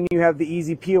 And then you have the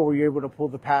easy peel where you're able to pull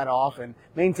the pad off and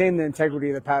maintain the integrity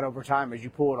of the pad over time as you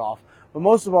pull it off. But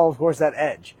most of all, of course, that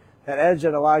edge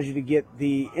that allows you to get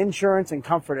the insurance and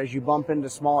comfort as you bump into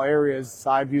small areas,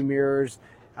 side view mirrors,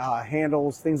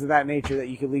 handles, things of that nature that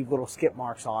you can leave little skip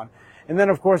marks on. And then,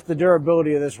 of course, the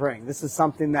durability of this ring. This is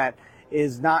something that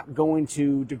is not going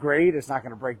to degrade, it's not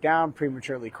going to break down,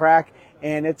 prematurely crack,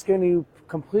 and it's going to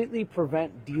completely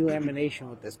prevent delamination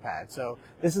with this pad. So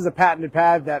this is a patented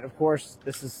pad that, of course,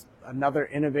 this is another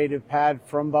innovative pad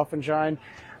from Buff and Shine.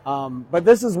 But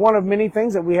this is one of many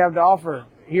things that we have to offer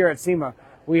here at SEMA.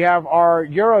 We have our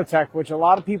Eurotech, which a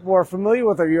lot of people are familiar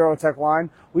with our Eurotech line.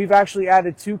 We've actually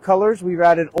added 2 colors. We've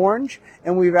added orange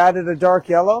and we've added a dark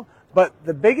yellow. But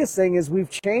the biggest thing is we've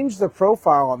changed the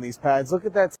profile on these pads. Look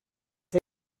at that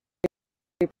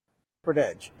tapered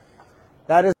edge.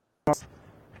 That is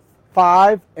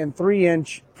 5 and 3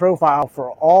 inch profile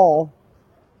for all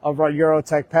of our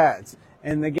Eurotech pads.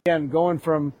 And again, going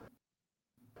from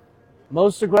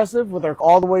most aggressive with our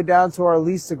all the way down to our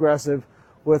least aggressive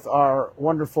with our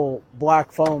wonderful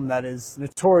black foam that is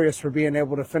notorious for being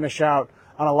able to finish out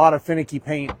on a lot of finicky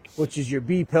paint, which is your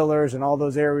B pillars and all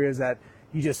those areas that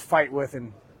you just fight with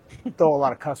and throw a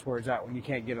lot of cuss words out when you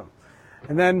can't get them.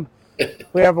 And then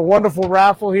we have a wonderful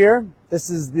raffle here.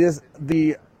 This is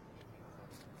the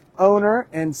owner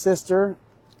and sister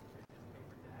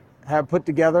have put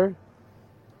together,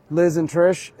 Liz and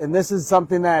Trish, and this is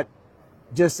something that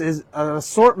just is an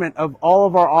assortment of all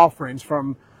of our offerings,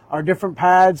 from our different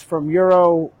pads, from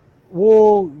Euro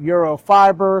Wool, Euro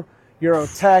Fiber,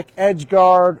 Eurotech, Edge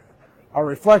Guard, our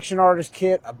Reflection Artist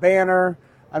Kit, a banner.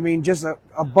 I mean, just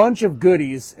a bunch of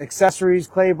goodies, accessories,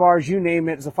 clay bars, you name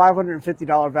it. It's a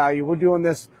 $550 value. We're doing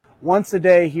this once a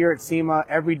day here at SEMA,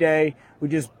 every day. We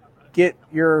just get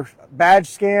your badge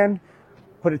scanned,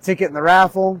 put a ticket in the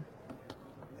raffle,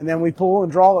 and then we pull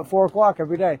and draw at 4 o'clock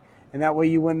every day. And that way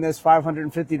you win this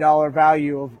 $550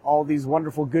 value of all these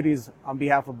wonderful goodies on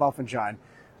behalf of Buff and Shine.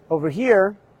 Over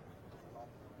here,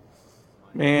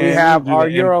 we have our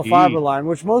Eurofiber line,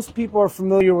 which most people are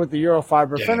familiar with the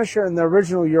Eurofiber finisher and the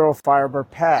original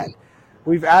Eurofiber pad.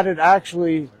 We've added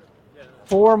actually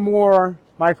 4 more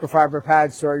microfiber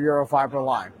pads to our Eurofiber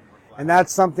line. And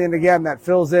that's something, again, that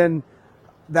fills in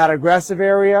that aggressive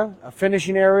area, a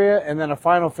finishing area, and then a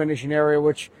final finishing area,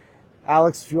 which,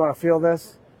 Alex, if you want to feel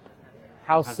this,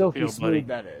 how silky smooth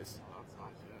that is.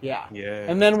 Yeah.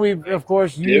 And then we've, of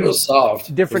course, used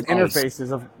different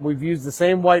interfaces. We've used the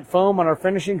same white foam on our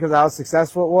finishing because of how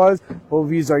successful it was. But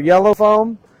we've used our yellow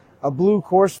foam, a blue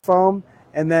coarse foam,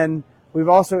 and then we've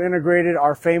also integrated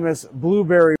our famous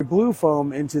blueberry blue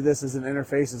foam into this as an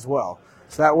interface as well.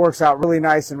 So that works out really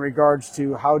nice in regards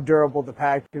to how durable the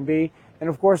pad can be. And,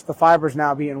 of course, the fibers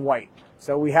now being white.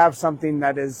 So we have something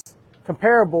that is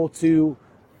comparable to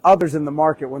others in the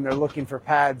market when they're looking for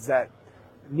pads that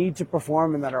need to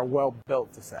perform and that are well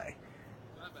built, to say.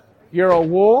 Euro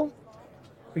Wool.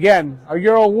 Again, our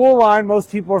Euro Wool line,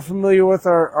 most people are familiar with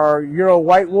our Euro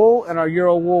White Wool and our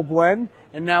Euro Wool blend.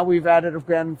 And now we've added,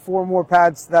 again, 4 more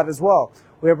pads to that as well.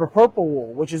 We have a Purple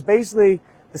Wool, which is basically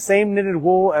the same knitted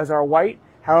wool as our white.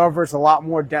 However, it's a lot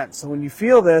more dense. So when you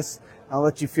feel this, I'll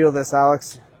let you feel this,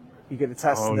 Alex. You can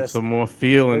attest to this. Some more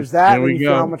feeling. There's that, and you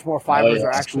feel how much more fibers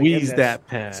are actually in this. Squeeze that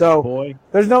pad, so boy.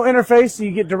 There's no interface, so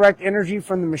you get direct energy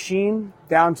from the machine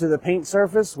down to the paint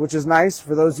surface, which is nice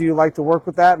for those of you who like to work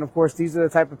with that. And of course, these are the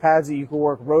type of pads that you can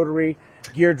work rotary,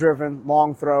 gear-driven,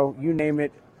 long throw, you name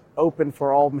it, open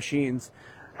for all machines.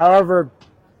 However,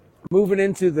 moving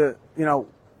into the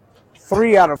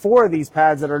 3 out of 4 of these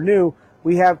pads that are new,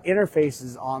 we have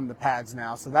interfaces on the pads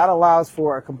now. So that allows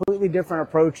for a completely different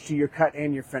approach to your cut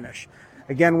and your finish.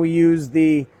 Again, we use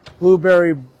the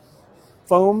blueberry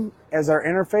foam as our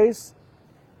interface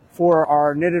for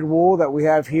our knitted wool that we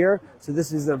have here. So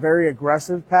this is a very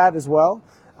aggressive pad as well,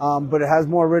 but it has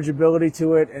more rigidity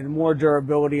to it and more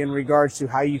durability in regards to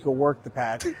how you can work the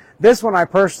pad. This one I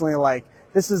personally like.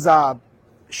 This is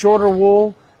shorter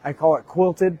wool. I call it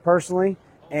quilted personally.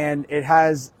 And it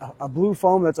has a blue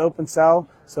foam that's open cell,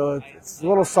 so it's a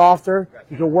little softer.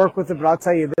 You can work with it, but I'll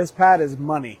tell you, this pad is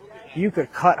money. You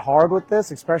could cut hard with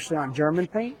this, especially on German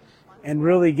paint, and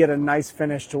really get a nice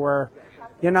finish to where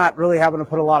you're not really having to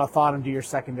put a lot of thought into your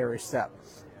secondary step.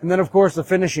 And then, of course, the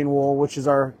finishing wool, which is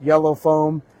our yellow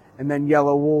foam and then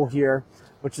yellow wool here,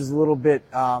 which is a little bit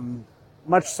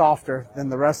much softer than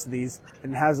the rest of these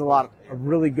and has a lot of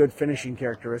really good finishing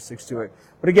characteristics to it.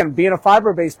 But again, being a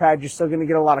fiber-based pad, you're still going to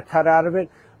get a lot of cut out of it,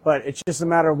 but it's just a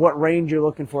matter of what range you're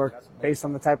looking for based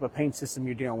on the type of paint system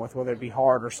you're dealing with, whether it be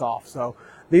hard or soft. So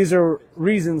these are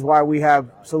reasons why we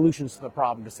have solutions to the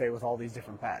problem to say with all these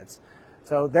different pads.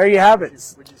 So there you have it.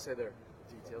 Would you say they're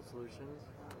detailed solutions?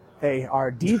 They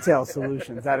are detailed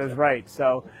solutions. That is right.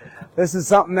 So this is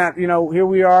something that, here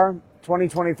we are,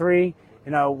 2023.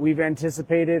 We've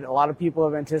anticipated, a lot of people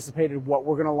have anticipated what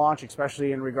we're going to launch,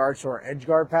 especially in regards to our edge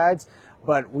guard pads.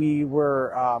 But we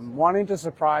were wanting to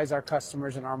surprise our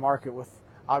customers in our market with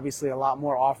obviously a lot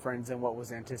more offerings than what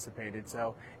was anticipated.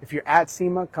 So if you're at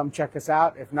SEMA, come check us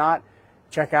out. If not,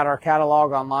 check out our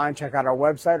catalog online, check out our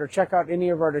website, or check out any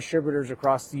of our distributors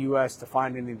across the U.S. to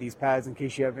find any of these pads in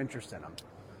case you have interest in them.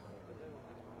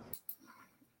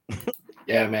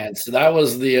 Yeah, man. So that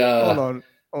was the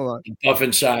Hold on. Buff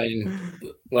and Shine.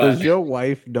 Does your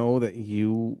wife know that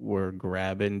you were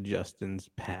grabbing Justin's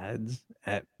pads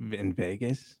in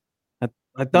Vegas?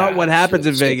 I thought what happens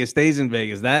in Vegas stays in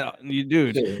Vegas.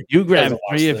 You grabbed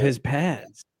 3 of his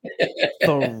pads.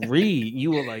 3.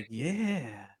 You were like,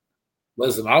 yeah.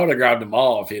 Listen, I would have grabbed them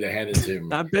all if he'd have handed it to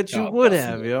me. I bet you would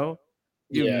have, yo.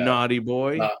 You naughty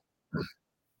boy.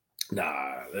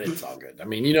 Nah, it's all good. I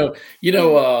mean, yo,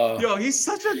 he's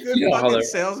such a good fucking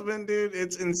salesman, dude.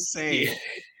 It's insane. Yeah.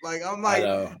 Like, I'm like,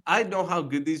 I know how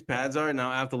good these pads are.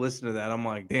 Now after listening to that, I'm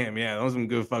like, damn, yeah, those are some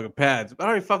good fucking pads. But I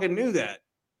already fucking knew that.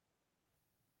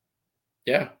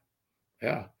 Yeah.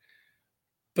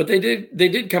 But they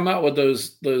did come out with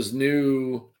those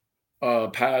new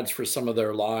pads for some of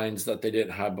their lines that they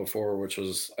didn't have before, which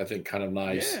was, I think, kind of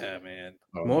nice. Yeah, man.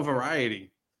 More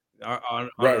variety. On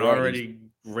already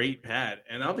great pad.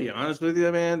 And I'll be honest with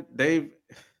you, man,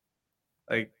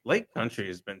 Lake Country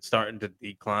has been starting to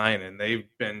decline, and they've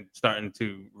been starting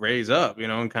to raise up,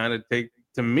 and kind of take,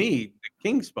 to me, the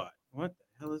king spot. What the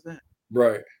hell is that?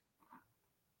 Right.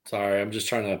 Sorry, I'm just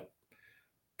trying to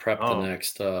prep the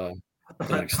next thing.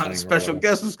 Special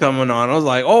guest was coming on. I was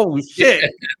like, oh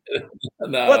shit.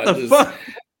 No, what the fuck?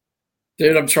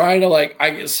 Dude, I'm trying to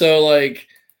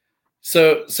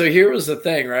So here was the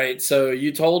thing, right? So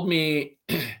you told me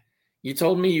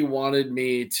you wanted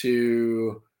me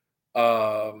to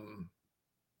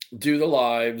do the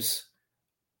lives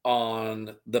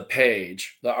on the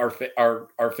page, our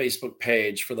Facebook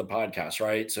page for the podcast,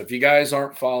 right? So if you guys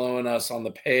aren't following us on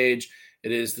the page,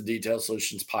 it is the Detailed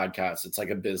Solutions Podcast. It's like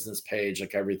a business page,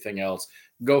 like everything else.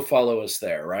 Go follow us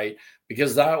there, right?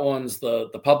 Because that one's the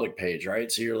public page,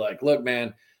 right? So you're like, look,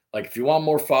 man, like if you want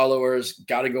more followers,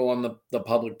 got to go on the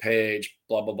public page,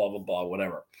 blah, blah, blah, blah, blah,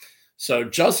 whatever. So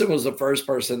Justin was the first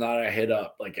person that I hit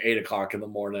up like 8:00 in the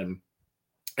morning.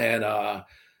 And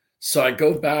so I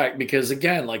go back because,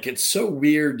 again, like it's so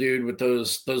weird, dude, with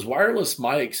those wireless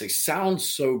mics. They sound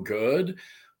so good,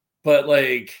 but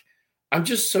like I'm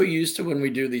just so used to when we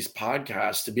do these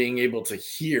podcasts to being able to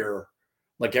hear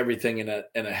like everything in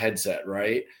a headset,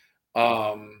 right?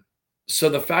 So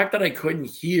the fact that I couldn't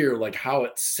hear like how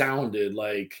it sounded,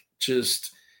 like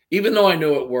just even though I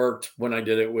knew it worked when I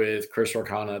did it with Chris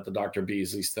Orkana at the Dr.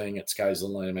 Beasley's thing at Sky's the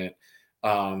Limit,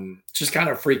 just kind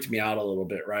of freaked me out a little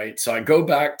bit, right? So I go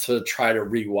back to try to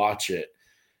rewatch it,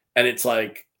 and it's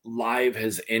like live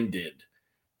has ended,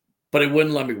 but it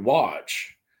wouldn't let me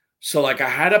watch. So like I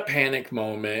had a panic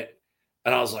moment,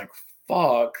 and I was like,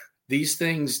 fuck, these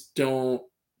things don't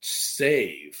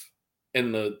save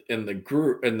in the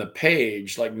group, in the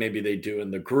page, like maybe they do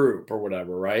in the group or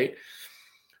whatever, right?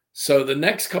 So the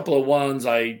next couple of ones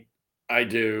I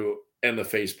do in the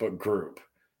Facebook group,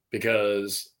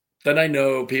 because then I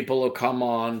know people will come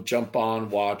on, jump on,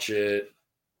 watch it,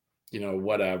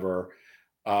 whatever.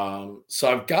 So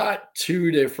I've got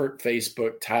 2 different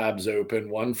Facebook tabs open,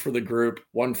 one for the group,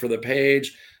 one for the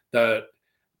page, that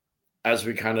as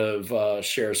we kind of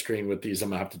share a screen with these, I'm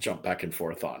gonna have to jump back and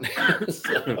forth on.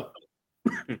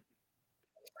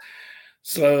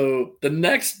 So the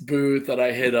next booth that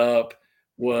I hit up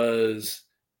was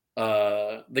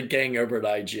the gang over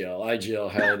at IGL.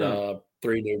 IGL had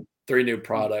 3 new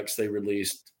products they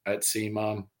released at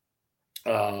SEMA.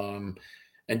 And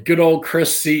good old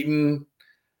Chris Seaton,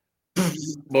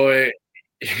 boy.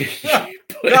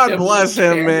 God bless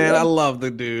him, man. I love the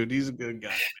dude. He's a good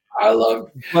guy.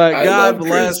 God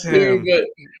bless him. But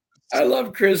I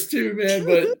love Chris too, man.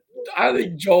 But I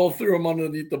think Joel threw him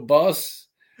underneath the bus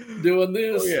doing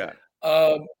this. Oh, yeah.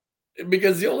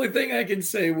 because the only thing I can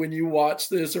say when you watch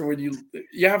this, or when you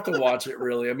have to watch it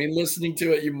really. I mean, listening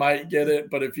to it, you might get it,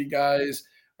 but if you guys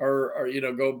are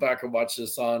go back and watch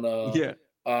this on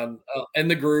in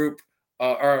the group,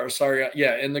 or sorry,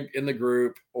 in the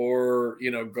group, or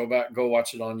go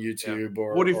watch it on YouTube,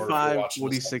 or if you're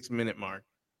 46-minute mark.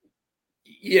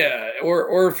 Yeah,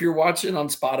 or if you're watching on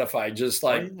Spotify, just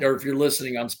or if you're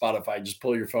listening on Spotify, just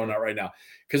pull your phone out right now,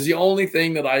 because the only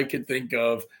thing that I could think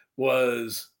of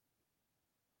was.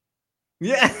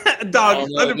 Yeah, dog,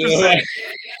 100%.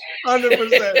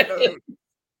 100%.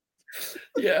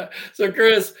 Yeah. So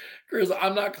Chris,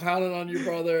 I'm not clowning on you,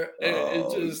 brother.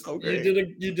 It just okay.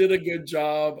 you did a good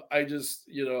job. I just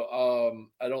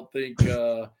I don't think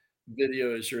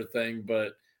video is your thing,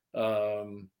 but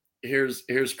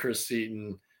here's Chris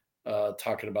Seaton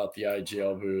talking about the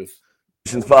IGL booth.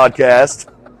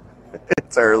 Podcast.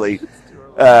 It's early.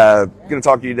 Going to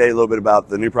talk to you today a little bit about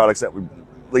the new products that we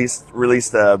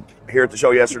released here at the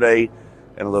show yesterday,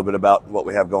 and a little bit about what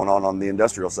we have going on the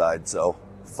industrial side. So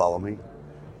follow me.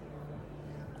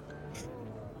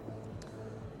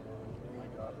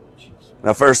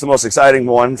 Now, first, the most exciting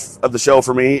one of the show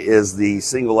for me is the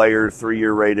single layer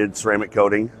 3-year rated ceramic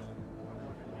coating.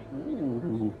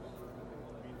 Ooh.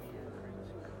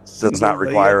 Does not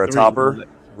require a topper,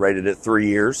 rated at 3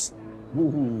 years.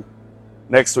 Ooh.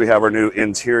 Next, we have our new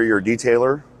interior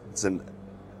detailer. It's an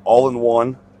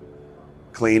all-in-one,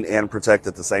 clean and protect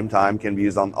at the same time, can be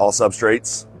used on all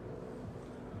substrates.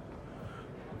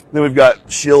 Then we've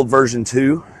got Shield version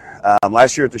 2.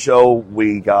 Last year at the show,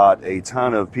 we got a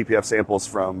ton of PPF samples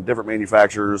from different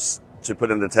manufacturers to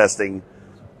put into testing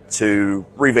to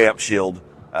revamp Shield.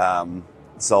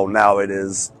 So now it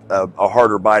is a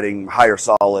harder biting, higher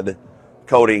solid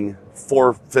coating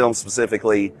for film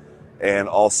specifically, and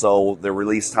also the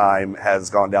release time has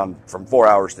gone down from 4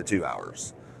 hours to 2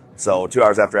 hours. So 2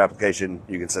 hours after application,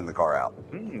 you can send the car out.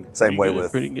 Same way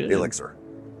with Elixir.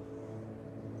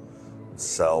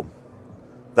 So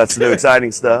that's the new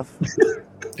exciting stuff.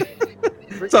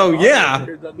 So yeah,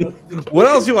 what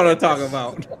else you want to talk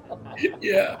about?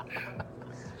 Yeah.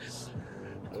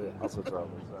 I'll switch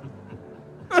around.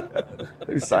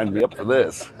 Who signed me up for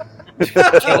this?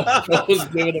 Joe was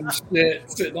giving him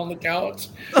shit sitting on the couch.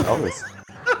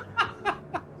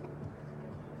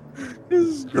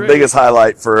 The biggest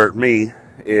highlight for me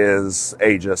is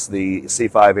Aegis, the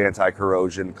C5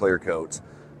 anti-corrosion clear coat.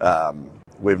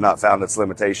 We've not found its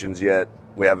limitations yet.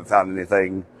 We haven't found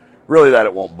anything really that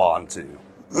it won't bond to.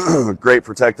 Great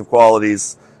protective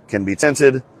qualities, can be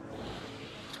tinted,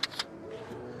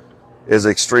 is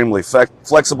extremely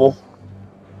flexible.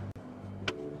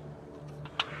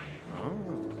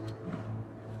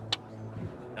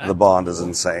 The bond is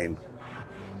insane.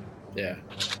 Yeah.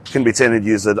 Can be tinted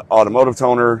using automotive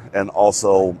toner and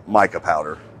also mica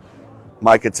powder.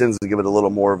 Mica tends to give it a little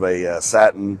more of a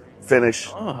satin finish.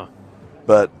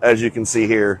 But as you can see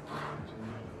here,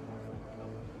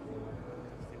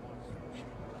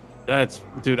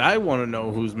 dude, I want to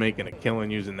know who's making a killing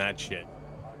using that shit.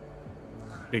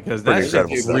 Because that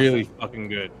shit's really fucking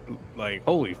good. Like,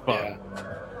 holy fuck. Yeah.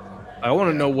 I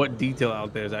want to know what detail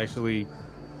out there is actually.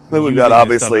 Then we've got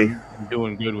obviously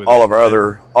doing good with all of our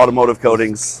other automotive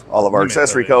coatings, all of our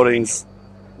accessory coatings.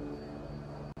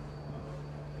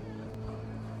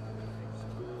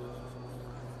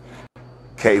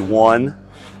 K1,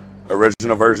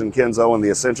 original version Kenzo and the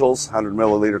Essentials, 100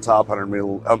 milliliter top,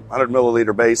 100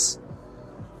 milliliter base.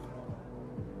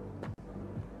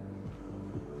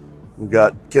 We've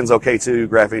got Kenzo K2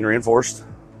 graphene reinforced.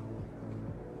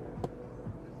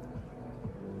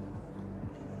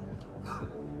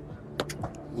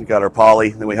 We got our poly,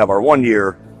 then we have our 1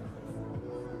 year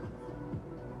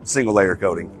single layer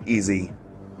coating. Easy.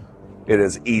 It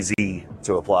is easy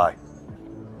to apply.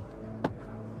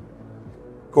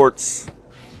 Quartz.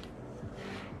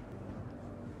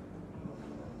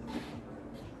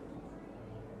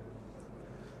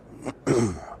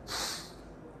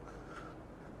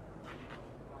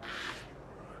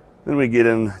 Then we get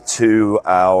into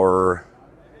our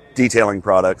detailing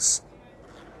products.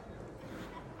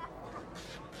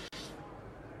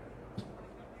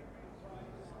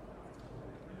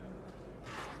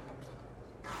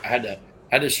 I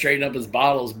had to straighten up his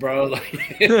bottles, bro.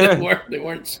 Like, they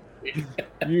weren't.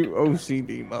 You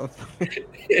OCD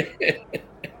motherfucker.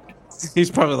 He's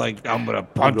probably like, I'm gonna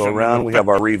punch go him. Around. We have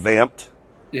our revamped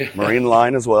marine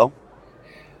line as well.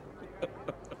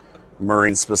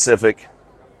 Marine specific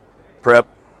prep.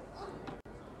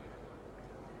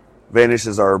 Vanish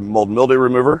is our mold and mildew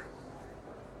remover.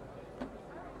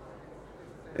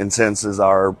 Intense is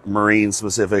our marine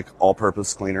specific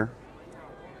all-purpose cleaner.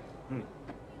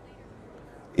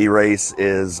 Erase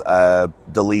is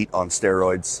delete on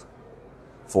steroids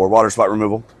for water spot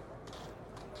removal.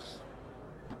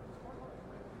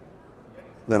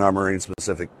 Then our marine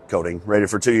specific coating, rated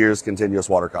for 2 years, continuous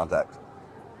water contact.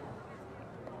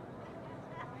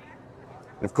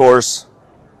 And of course,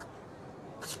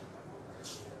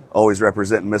 always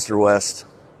representing Mr. West.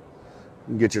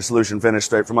 You can get your solution finished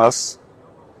straight from us.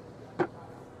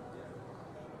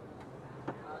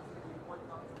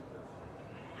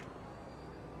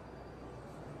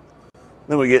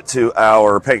 Then we get to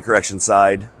our paint correction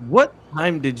side. What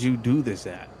time did you do this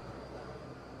at?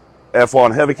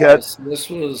 F1 heavy cut. Yes, this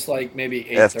was like maybe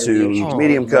 8:30. F2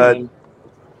 medium cut.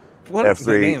 What?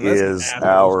 F3 Man, that's is an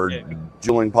our shit.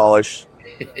 jeweling polish.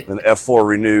 And F4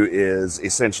 renew is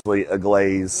essentially a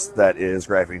glaze that is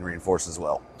graphene reinforced as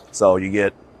well. So you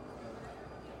get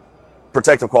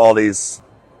protective qualities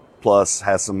plus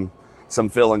has some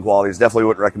filling qualities. Definitely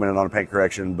wouldn't recommend it on a paint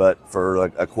correction, but for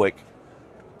a quick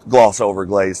gloss over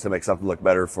glaze to make something look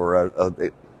better for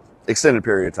a extended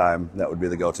period of time, that would be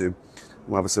the go-to.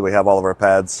 Obviously, we have all of our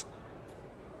pads.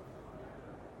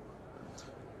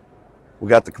 We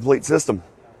got the complete system.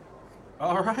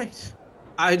 All right.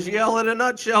 IGL in a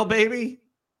nutshell, baby.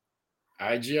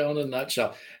 IGL in a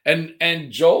nutshell.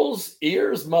 And Joel's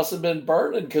ears must have been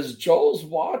burning because Joel's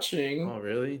watching. Oh,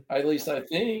 really? At least I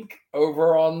think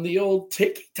over on the old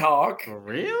TikTok. For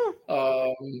real?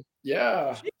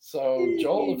 Yeah. So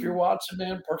Joel, if you're watching,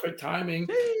 man, perfect timing.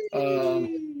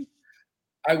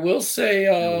 I will say, You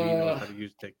know how to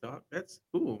use TikTok. That's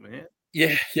cool, man.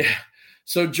 yeah.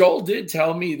 So Joel did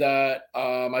tell me that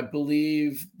I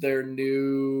believe their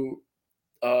new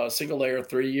single layer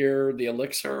 3-year, the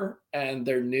Elixir, and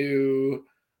their new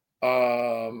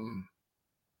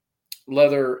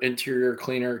leather interior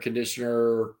cleaner,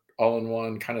 conditioner,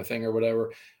 all-in-one kind of thing or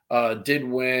whatever, did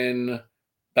win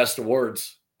best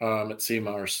awards at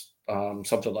SEMA or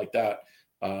something like that.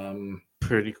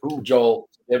 Pretty cool. Joel,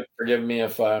 forgive me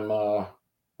if I'm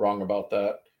wrong about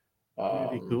that.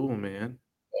 Pretty cool, man.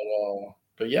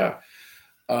 But yeah.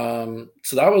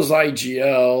 So that was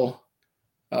IGL.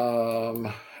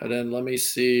 And then let me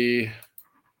see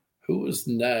who was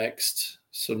next.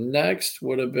 So next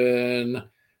would have been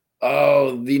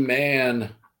the man,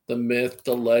 the myth,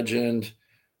 the legend.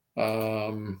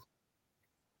 Hang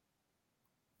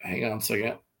on a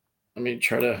second. Let me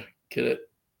try to get it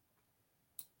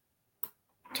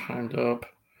timed up.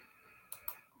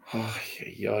 Oh,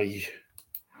 yay.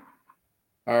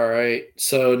 All right.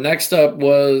 So next up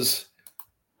was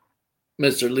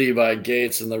Mr. Levi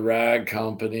Gates and the Rag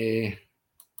Company.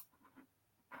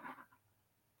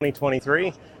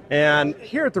 2023. And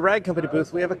here at the Rag Company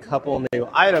booth, we have a couple new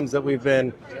items that we've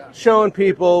been showing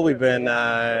people. We've been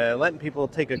letting people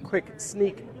take a quick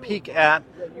sneak peek at.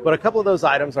 But a couple of those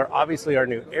items are obviously our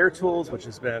new air tools, which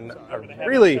has been a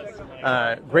really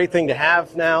great thing to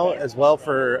have now as well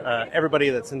for everybody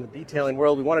that's in the detailing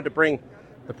world. We wanted to bring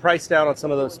the price down on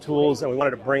some of those tools, and we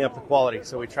wanted to bring up the quality.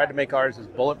 So we tried to make ours as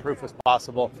bulletproof as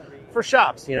possible for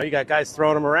shops. You know, you got guys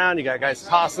throwing them around, you got guys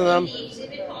tossing them,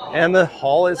 and the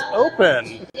hall is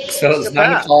open. So it's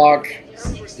 9 o'clock.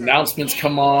 Announcements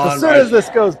come on. As soon as this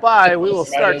goes by, we will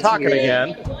start talking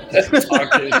again.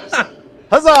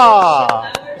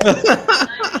 Huzzah!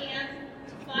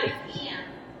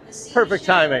 Perfect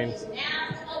timing.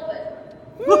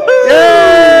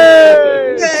 Yay!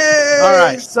 All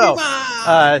right, so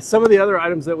some of the other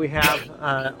items that we have,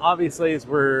 obviously, is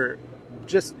we're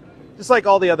just like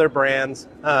all the other brands,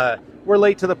 we're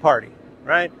late to the party,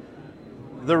 right?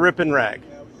 The Rip and Rag,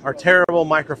 our terrible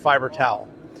microfiber towel.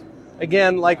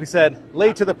 Again, like we said,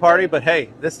 late to the party, but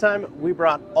hey, this time we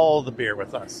brought all the beer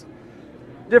with us.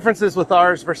 Differences with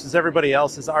ours versus everybody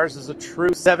else is ours is a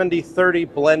true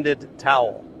 70-30 blended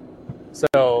towel.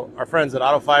 So our friends at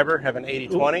Autofiber have an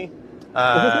 80-20.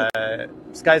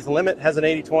 Sky's the Limit has an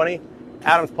 80-20.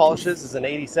 Adams Polishes is an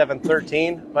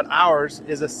 87-13, but ours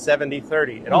is a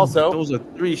 70-30. It also those are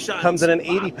 3 shots. Comes in an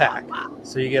 80-pack.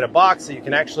 So you get a box that you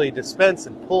can actually dispense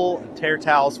and pull and tear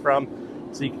towels from.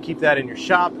 So you can keep that in your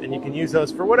shop, and you can use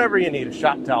those for whatever you need a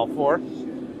shop towel for.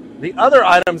 The other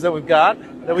items that we've got,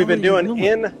 that we've been doing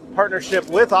in partnership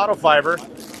with Autofiber,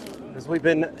 is we've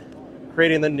been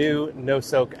creating the new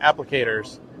no-soak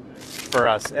applicators for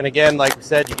us. And again, like we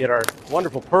said, you get our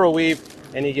wonderful Pearl Weave,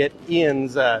 and you get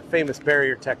Ian's famous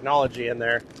barrier technology in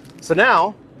there. So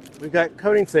now, we've got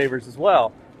coating savers as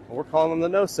well. We're calling them the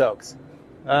no-soaks.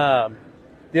 The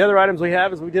other items we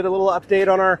have is we did a little update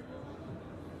on our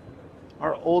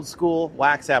old school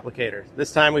wax applicator.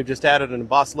 This time we've just added an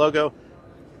embossed logo,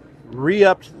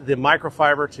 re-upped the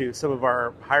microfiber to some of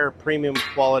our higher premium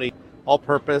quality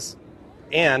all-purpose,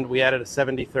 and we added a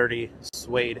 70-30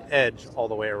 suede edge all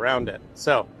the way around it.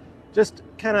 So just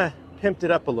kind of pimped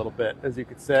it up a little bit, as you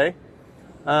could say.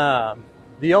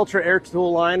 The Ultra Air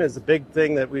Tool line is a big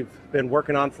thing that we've been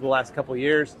working on for the last couple of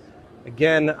years.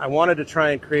 Again, I wanted to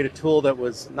try and create a tool that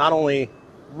was not only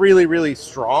really, really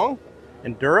strong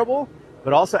and durable,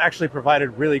 but also actually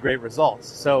provided really great results.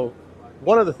 So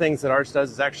one of the things that ours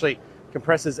does is actually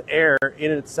compresses air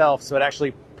in itself, so it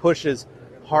actually pushes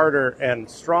harder and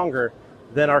stronger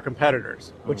than our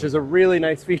competitors, which is a really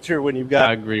nice feature when you've got,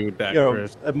 I agree with that,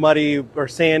 Chris. a muddy or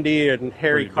sandy and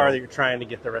hairy car that you're trying to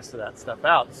get the rest of that stuff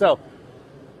out. So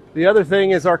the other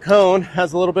thing is our cone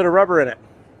has a little bit of rubber in it,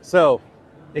 so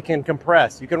it can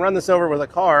compress. You can run this over with a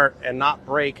car and not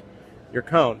break your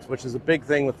cones, which is a big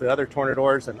thing with the other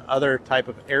Tornadors and other type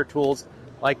of air tools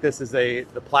like this. The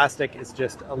plastic is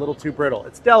just a little too brittle.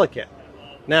 It's delicate.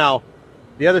 Now,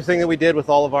 the other thing that we did with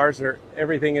all of ours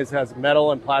everything has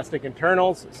metal and plastic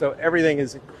internals, so everything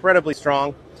is incredibly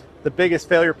strong. The biggest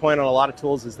failure point on a lot of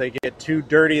tools is they get too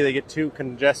dirty, they get too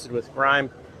congested with grime,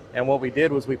 and what we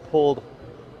did was we pulled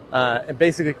and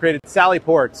basically created sally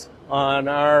ports on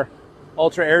our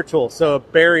Ultra Air tool, so a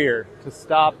barrier to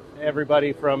stop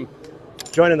everybody from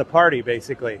joining the party,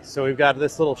 basically. So we've got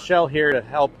this little shell here to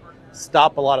help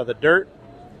stop a lot of the dirt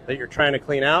that you're trying to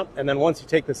clean out, and then once you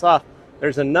take this off,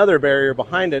 there's another barrier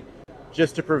behind it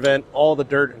just to prevent all the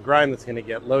dirt and grime that's going to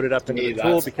get loaded up into the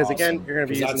tool, because again, you're going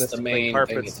to be using this to clean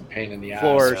carpets,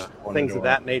 floors, things of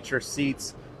that nature,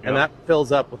 seats, and that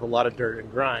fills up with a lot of dirt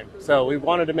and grime. So we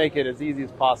wanted to make it as easy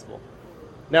as possible.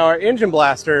 Now, our engine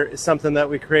blaster is something that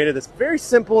we created that's very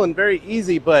simple and very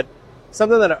easy, but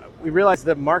something that we realized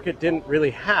the market didn't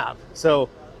really have. So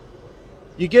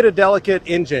you get a delicate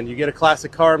engine, you get a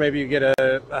classic car, maybe you get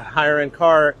a higher end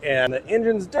car, and the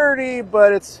engine's dirty,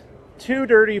 but it's too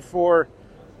dirty for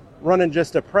running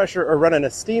just a pressure or running a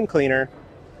steam cleaner,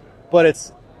 but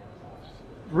it's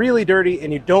really dirty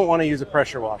and you don't want to use a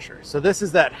pressure washer. So this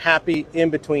is that happy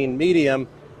in-between medium,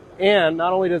 and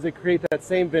not only does it create that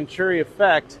same Venturi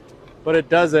effect, but it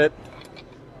does it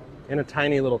in a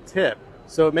tiny little tip.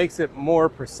 So it makes it more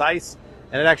precise,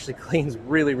 and it actually cleans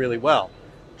really, really well.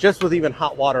 Just with even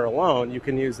hot water alone, you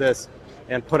can use this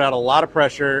and put out a lot of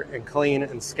pressure and clean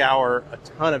and scour a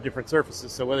ton of different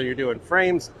surfaces. So whether you're doing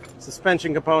frames,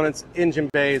 suspension components, engine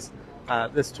bays,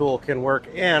 this tool can work,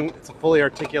 and it's a fully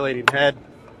articulating head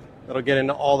that'll get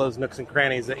into all those nooks and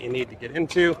crannies that you need to get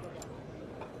into.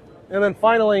 And then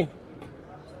finally,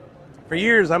 for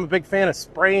years, I'm a big fan of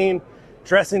spraying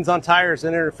dressings on tires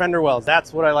and inner fender wells.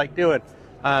 That's what I like doing,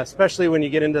 especially when you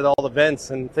get into all the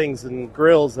vents and things and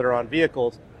grills that are on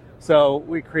vehicles. So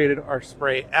we created our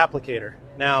spray applicator.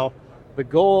 Now, the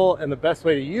goal and the best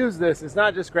way to use this is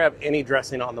not just grab any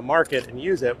dressing on the market and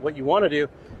use it. What you want to do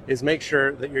is make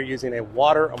sure that you're using a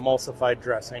water emulsified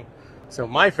dressing. So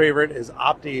my favorite is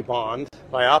OptiBond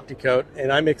by OptiCoat,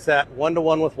 and I mix that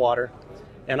 1-to-1 with water,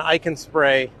 and I can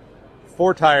spray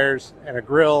 4 tires and a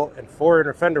grill and 4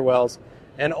 inner fender wells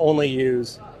and only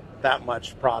use that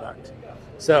much product.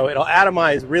 So it'll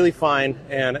atomize really fine,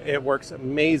 and it works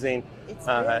amazing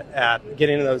at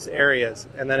getting in those areas.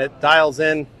 And then it dials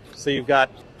in, so you've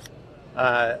got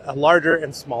a larger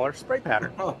and smaller spray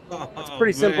pattern. It's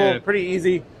pretty simple, pretty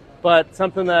easy, but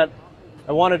something that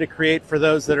I wanted to create for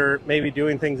those that are maybe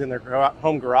doing things in their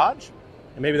home garage,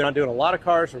 and maybe they're not doing a lot of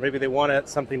cars, or maybe they want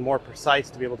something more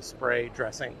precise to be able to spray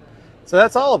dressing. So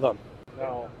that's all of them.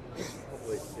 Now,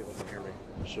 hopefully people can hear me.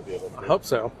 I should be able to. I hope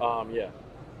so.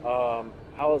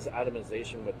 How is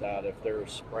atomization with that? If they're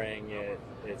spraying it,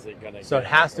 is it going to? So it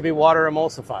has to be water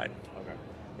emulsified.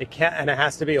 Okay. It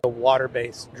has to be a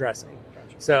water-based dressing.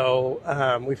 Gotcha.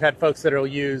 So we've had folks that will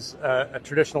use a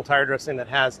traditional tire dressing that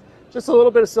has just a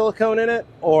little bit of silicone in it,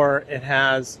 or it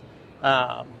has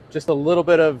just a little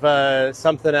bit of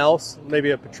something else,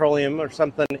 maybe a petroleum or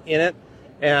something in it.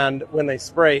 And when they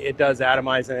spray, it does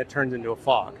atomize and it turns into a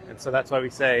fog. And so that's why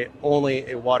we say only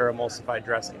a water emulsified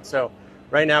dressing. So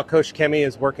right now, Kosh Chemi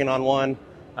is working on one.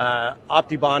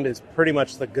 OptiBond is pretty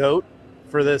much the GOAT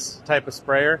for this type of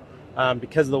sprayer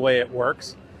because of the way it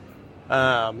works.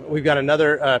 We've got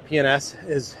another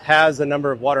PNS has a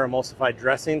number of water emulsified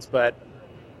dressings, but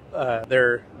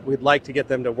we'd like to get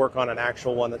them to work on an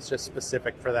actual one that's just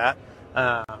specific for that.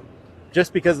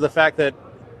 Just because of the fact that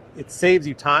it saves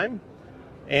you time,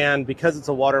 and because it's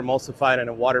a water emulsified and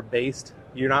a water based,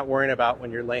 you're not worrying about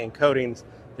when you're laying coatings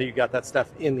that you got that stuff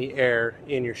in the air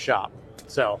in your shop.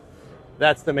 So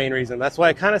that's the main reason. That's why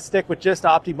I kind of stick with just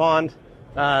OptiBond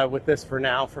with this for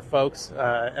now for folks,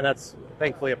 and that's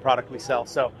thankfully a product we sell.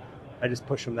 So I just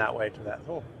push them that way to that.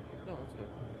 Oh. No, that's good.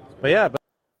 But yeah.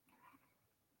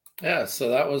 Yeah, so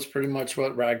that was pretty much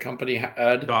what Rag Company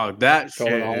had. Dog, that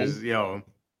going shit on. is,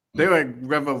 they like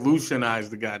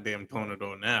revolutionized the goddamn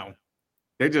tornado now.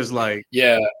 They just like,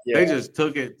 Yeah. they just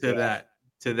took it to that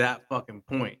fucking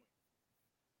point.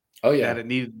 Oh yeah, that it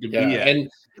needed to be at.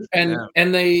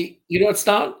 And they,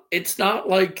 it's not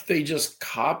like they just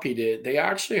copied it. They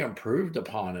actually improved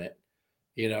upon it.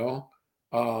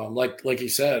 Like you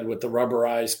said, with the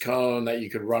rubberized cone that you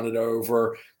could run it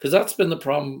over, because that's been the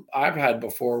problem I've had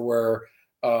before. Where,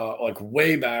 like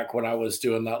way back when I was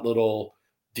doing that little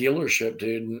dealership,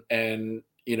 dude, and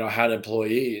had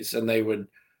employees, and they would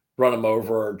run them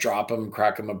over or drop them,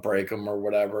 crack them, or break them, or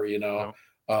whatever.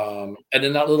 And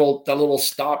then that little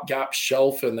stopgap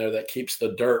shelf in there that keeps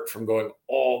the dirt from going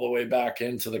all the way back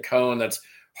into the cone. That's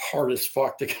hard as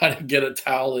fuck to kind of get a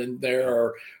towel in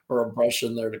there or a brush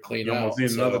in there to clean You almost out.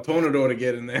 need another tornado to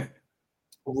get in there.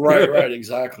 Right,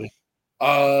 exactly.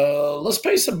 Let's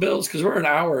pay some bills because we're an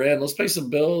hour in. Let's pay some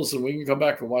bills and we can come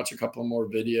back and watch a couple more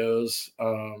videos.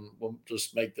 We'll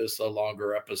just make this a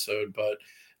longer episode, but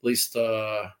at least,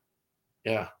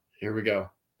 here we go.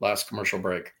 Last commercial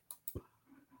break.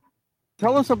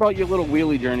 Tell us about your little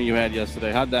wheelie journey you had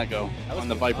yesterday. How'd that go on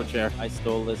the Viper chair? I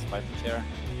stole this Viper chair.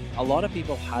 A lot of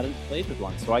people hadn't played with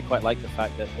one, so I quite like the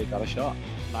fact that they got a shot.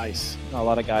 Nice. A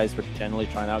lot of guys were generally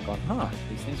trying out going,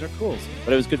 these things are cool.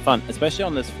 But it was good fun, especially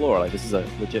on this floor. Like, this is a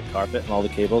legit carpet and all the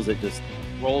cables, it just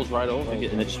rolls right over.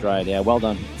 In its stride. Yeah, well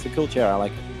done. It's a cool chair. I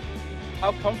like it.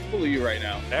 How comfortable are you right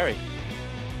now? Very.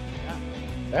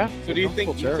 Yeah. So do you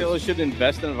think retailers should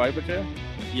invest in a Viper chair?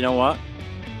 You know what?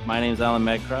 My name's Alan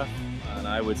Medcraft, and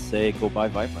I would say go buy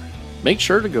Viper. Make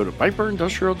sure to go to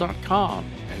viperindustrial.com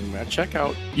and at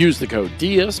checkout, use the code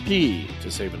DSP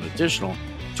to save an additional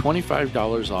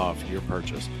 $25 off your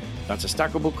purchase. That's a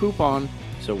stackable coupon,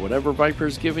 so whatever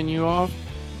Viper's giving you off,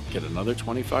 get another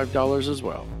 $25 as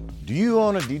well. Do you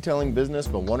own a detailing business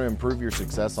but want to improve your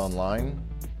success online?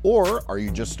 Or are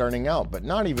you just starting out but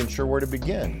not even sure where to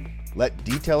begin? Let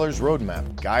Detailer's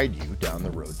Roadmap guide you down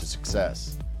the road to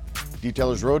success.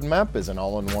 Detailer's Roadmap is an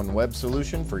all-in-one web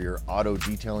solution for your auto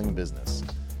detailing business.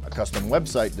 A custom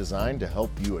website designed to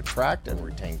help you attract and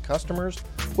retain customers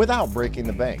without breaking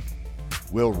the bank.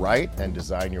 We'll write and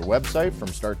design your website from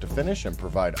start to finish and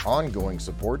provide ongoing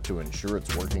support to ensure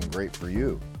it's working great for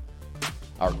you.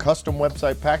 Our custom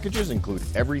website packages include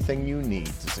everything you need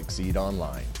to succeed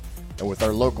online. And with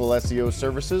our local SEO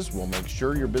services, we'll make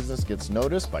sure your business gets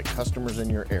noticed by customers in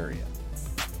your area.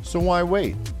 So why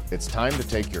wait? It's time to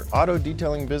take your auto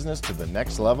detailing business to the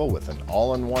next level with an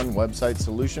all-in-one website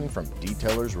solution from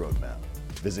Detailer's Roadmap.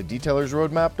 Visit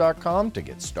detailersroadmap.com to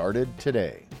get started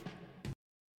today.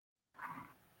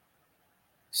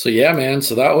 So yeah, man.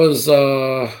 So that was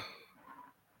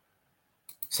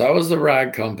the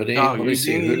Rag Company. No, you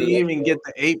didn't even get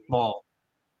the 8-ball.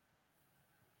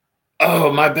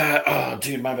 Oh, my bad. Oh,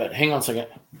 dude, my bad. Hang on a second.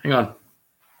 Hang on.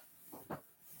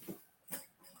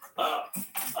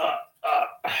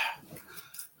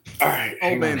 All right.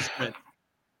 Old man Smith.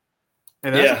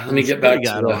 Hey, let me get back to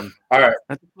that. All right.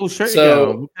 That's a cool shirt you got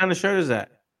on. What kind of shirt is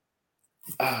that?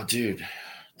 Oh, dude.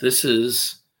 This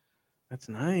is... That's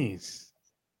nice.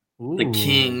 Ooh. The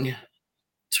King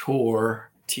Tour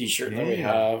t-shirt that we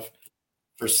have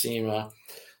for SEMA.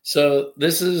 So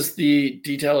this is the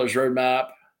Detailer's Roadmap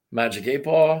Magic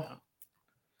 8-ball.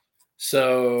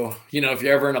 So, if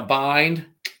you're ever in a bind,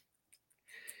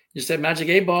 you say Magic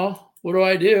 8-ball, what do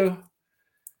I do?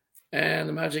 And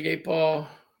the Magic 8-ball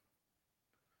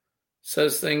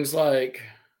says things like,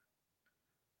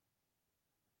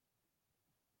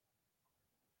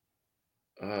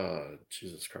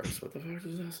 Jesus Christ, what the fuck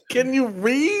is this? Can you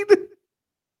read?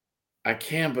 I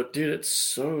can, but dude, it's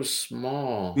so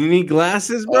small. You need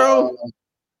glasses, bro?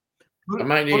 I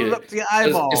might need it. Up to your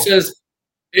eyeball. It says,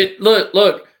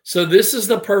 look. So this is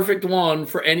the perfect one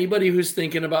for anybody who's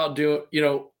thinking about doing,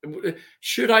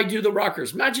 should I do the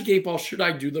rockers? Magic 8-ball, should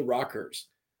I do the rockers?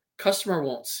 Customer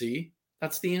won't see.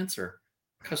 That's the answer.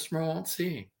 Customer won't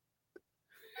see.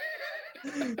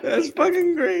 That's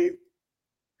fucking great.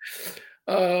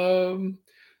 There's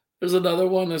another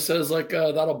one that says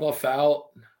that'll buff out.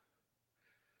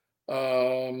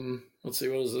 Let's see,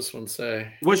 what does this one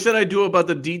say? What should I do about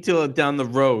the detail down the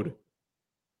road?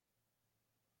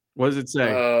 What does it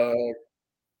say?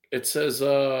 It says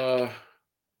hang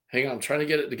on, I'm trying to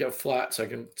get it to get flat so I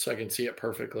can see it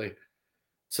perfectly. It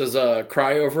says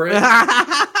cry over it.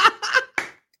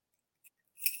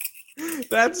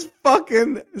 That's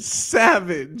fucking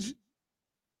savage.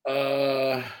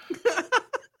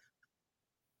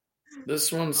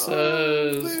 This one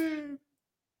says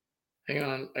hang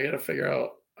on, I gotta figure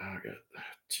out. Oh God,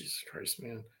 Jesus Christ,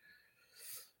 man.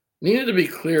 Needed to be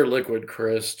clear liquid,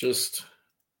 Chris. Just,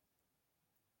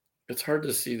 it's hard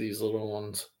to see these little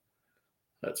ones.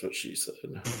 That's what she said.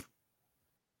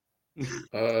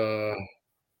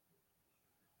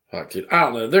 Fuck, dude. I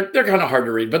don't know. They're kind of hard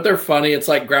to read, but they're funny. It's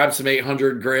like grab some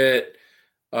 800 grit,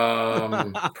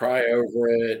 pry over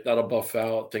it. That'll buff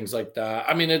out things like that.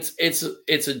 I mean, it's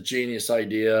a genius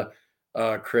idea,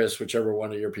 Chris. Whichever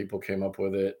one of your people came up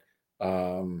with it,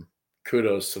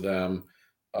 kudos to them.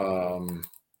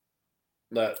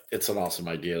 That it's an awesome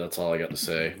idea. That's all I got to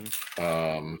say.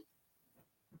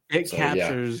 It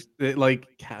captures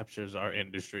captures our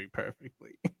industry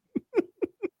perfectly.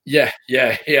 Yeah,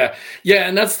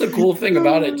 and that's the cool thing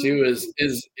about it too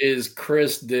is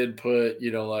Chris did put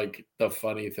like the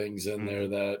funny things in there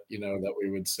that that we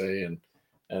would say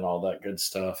and all that good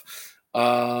stuff.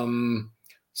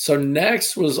 So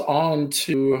next was on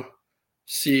to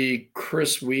see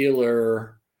Chris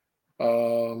Wheeler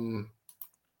over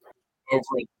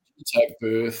at the Tech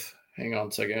booth. Hang on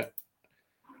a second.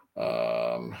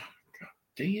 God,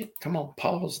 dang it! Come on,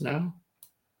 pause now.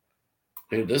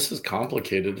 Dude, this is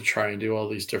complicated to try and do all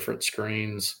these different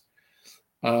screens.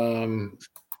 All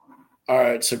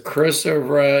right, so Chris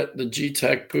over at the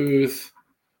G-Tech booth.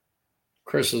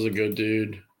 Chris is a good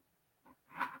dude.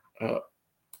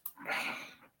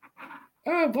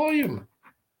 Volume.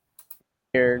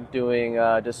 Here doing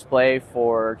a display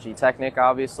for G-Technic,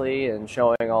 obviously, and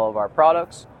showing all of our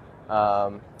products.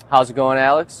 How's it going,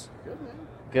 Alex? Good, man.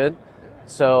 Good.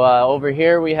 So over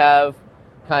here we have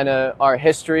kind of our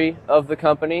history of the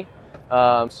company.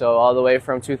 So all the way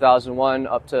from 2001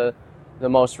 up to the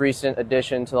most recent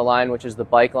addition to the line, which is the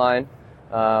bike line.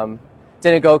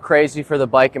 Didn't go crazy for the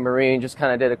bike and marine, just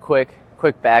kind of did a quick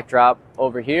backdrop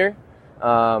over here.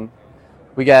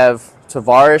 We have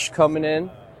Tavarish coming in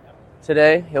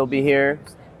today. He'll be here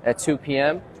at 2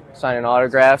 p.m. signing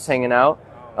autographs, hanging out.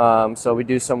 So we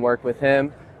do some work with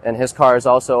him. And his car is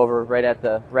also over right at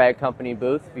the Rag Company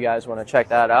booth, if you guys want to check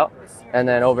that out. And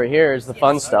then over here is the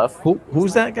fun stuff.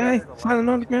 Who's that guy signing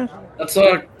autographs? That's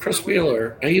Chris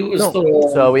Wheeler. He was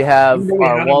So we have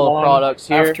our wall of products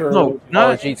here. All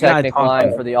the G-Technic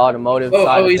line for the automotive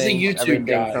side of he's things. a YouTube everything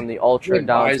guy. From the Ultra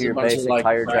down to your basic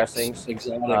tire dressings.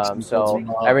 So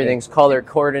everything's color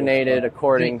coordinated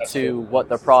according to what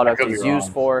the product is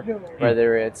used for,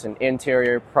 whether it's an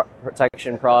interior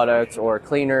protection product or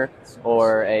cleaner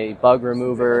or a bug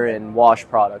remover and wash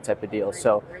product type of deal.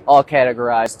 So all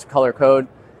categorized color code.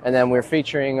 And then we're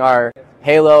featuring our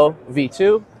Halo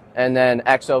V2 and then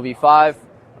XO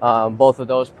V5. Both of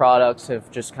those products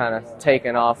have just kind of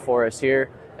taken off for us here.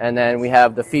 And then we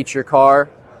have the feature car,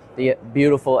 the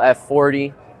beautiful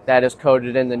F40 that is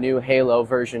coated in the new Halo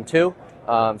version 2.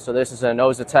 So this is a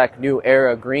Nosatec New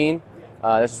Era Green.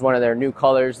 This is one of their new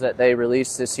colors that they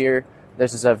released this year.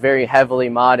 This is a very heavily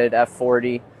modded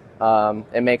F40.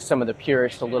 It makes some of the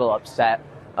purists a little upset.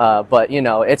 But,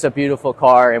 it's a beautiful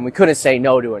car, and we couldn't say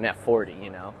no to an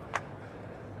F40,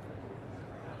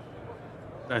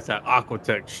 That's that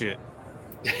Aquatech shit.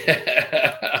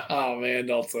 Oh, man,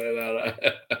 don't say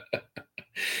that.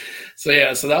 So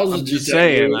that was I'm just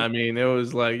saying. I mean, it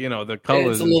was like, the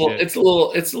colors. It's a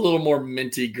little more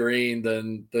minty green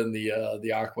than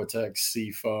the Aquatech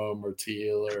Seafoam or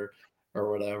teal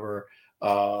or whatever.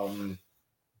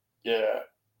 Yeah.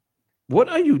 What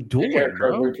are you doing,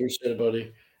 bro? We appreciate it,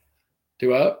 buddy. Do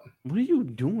what? What are you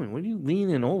doing? What are you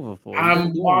leaning over for?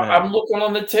 I'm looking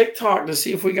on the TikTok to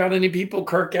see if we got any people.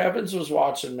 Kirk Evans was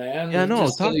watching, man. Yeah, no, I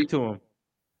was talking to him.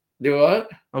 Do what?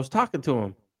 I was talking to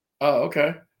him. Oh,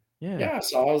 okay. Yeah.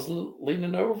 So I was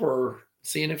leaning over,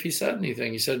 seeing if he said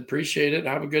anything. He said, "Appreciate it.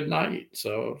 Have a good night."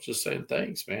 So just saying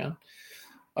thanks, man.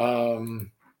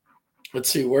 Let's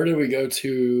see. Where did we go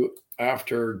to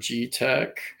after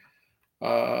G-Tech?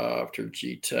 After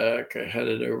G-Tech, I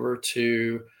headed over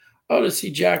to see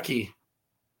Jackie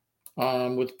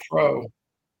with Pro.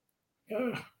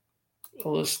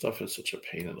 All this stuff is such a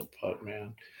pain in the butt,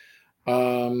 man.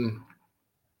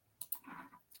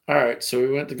 All right, so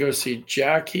we went to go see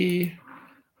Jackie,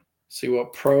 see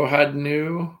what Pro had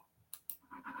new.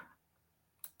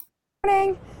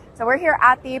 Morning. So we're here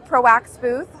at the ProAx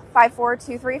booth,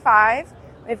 54235.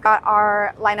 We've got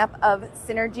our lineup of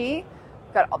Synergy.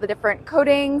 We've got all the different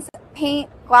coatings, paint,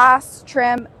 glass,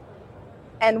 trim,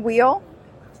 and wheel.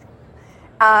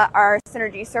 Our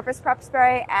Synergy surface prep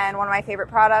spray, and one of my favorite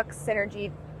products,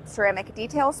 Synergy ceramic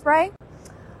detail spray.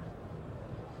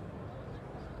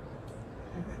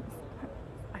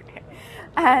 Okay.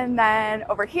 And then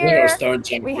over here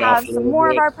we have some more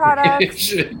of our products.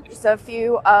 Just a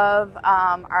few of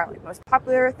our most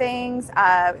popular things,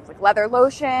 like leather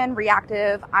lotion,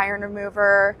 reactive iron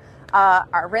remover,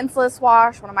 our rinseless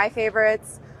wash, one of my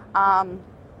favorites,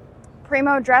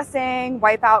 Primo dressing,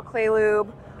 Wipeout clay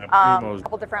lube, a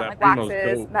couple different like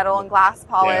waxes, metal and glass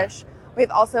polish. Yeah.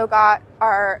 We've also got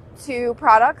our 2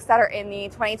 products that are in the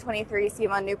 2023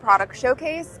 SEMA New Product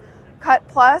Showcase, Cut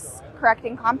Plus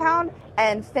Correcting Compound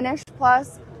and Finish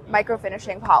Plus Micro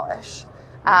Finishing Polish.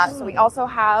 So we also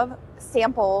have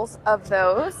samples of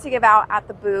those to give out at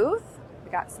the booth. We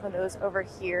got some of those over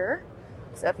here.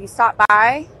 So if you stop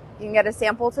by, you can get a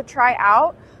sample to try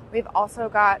out. We've also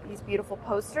got these beautiful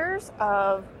posters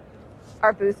of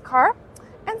our booth car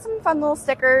and some fun little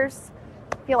stickers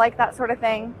if you like that sort of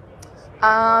thing.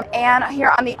 And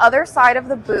here on the other side of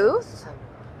the booth,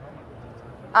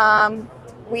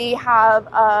 we have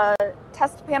a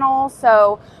test panel.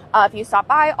 So if you stop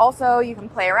by, also you can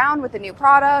play around with the new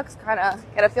products, kind of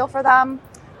get a feel for them.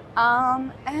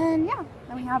 And yeah,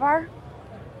 then we have our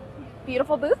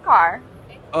beautiful booth car.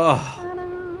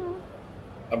 Oh,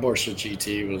 a Porsche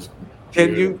GT was.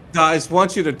 Can you guys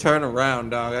want you to turn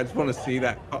around, dog? I just want to see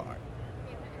that car.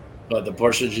 But the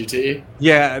Porsche GT?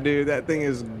 Yeah, dude, that thing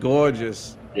is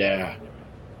gorgeous. Yeah.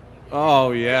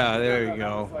 Oh yeah, there you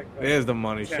go. There's the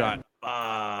money shot.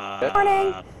 Good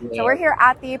morning. So we're here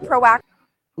at the Proact.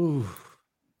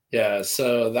 Yeah,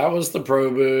 so that was the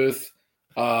Pro booth.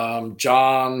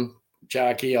 John,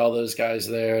 Jackie, all those guys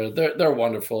there. They're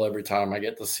wonderful every time I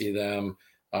get to see them.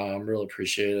 Real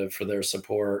appreciative for their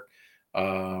support.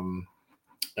 And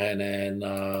then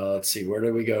let's see, where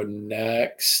do we go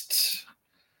next?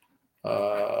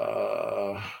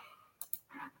 Hang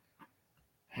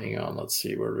on, let's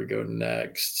see, where do we go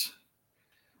next?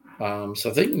 So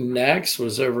I think next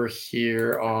was over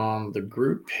here on the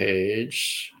group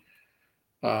page.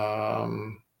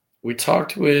 We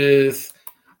talked with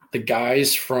the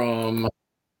guys from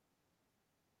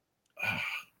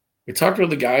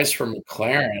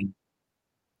McLaren.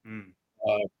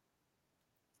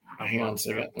 Hang on a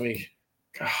second.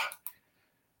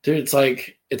 Dude, it's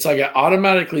like it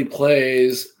automatically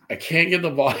plays. I can't get the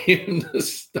volume to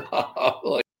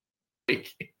stop.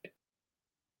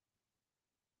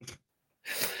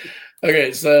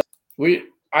 Okay, so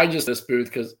I just this booth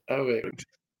because wait,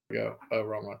 we go. Oh,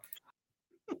 wrong one.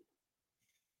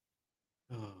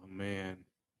 Oh man,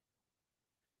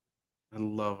 I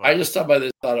love it. I just stopped by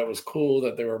this, thought it was cool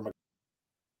that they were.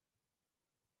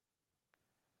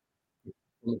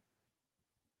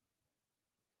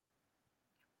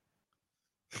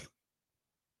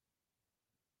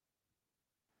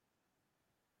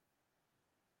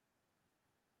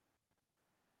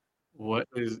 What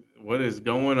is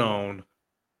going on?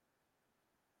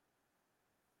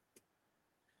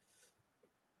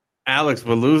 Alex,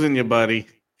 we're losing you, buddy.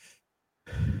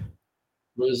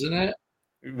 Losing it?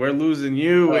 We're losing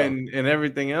you and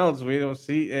everything else. We don't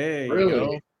see. Hey, really?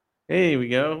 Go. Hey, we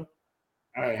go.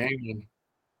 All right,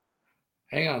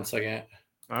 hang on a second.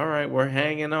 All right, we're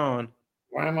hanging on.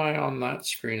 Why am I on that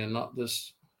screen and not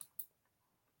this?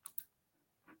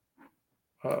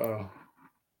 Uh-oh.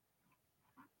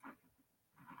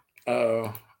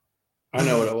 Oh, I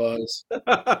know what it was.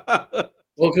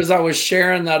 Well, because I was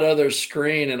sharing that other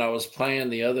screen and I was playing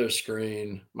the other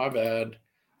screen. My bad.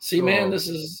 See, man, this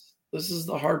is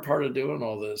the hard part of doing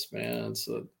all this, man.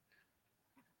 So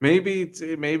maybe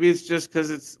it's just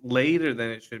because it's later than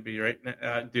it should be, right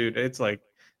now, dude. It's like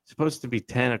supposed to be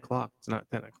 10 o'clock. It's not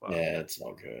 10 o'clock. Yeah, it's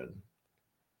all good.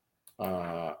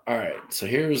 All right, so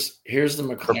here's the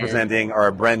McLaren. Representing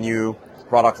our brand new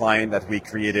product line that we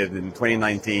created in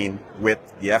 2019 with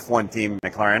the F1 team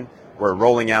McLaren. We're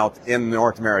rolling out in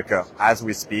North America as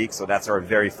we speak, so that's our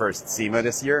very first SEMA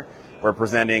this year. We're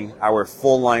presenting our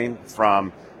full line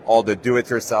from all the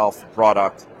do-it-yourself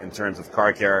product in terms of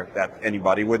car care that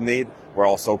anybody would need. We're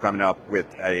also coming up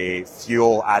with a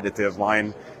fuel additive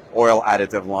line, oil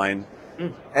additive line,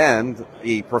 and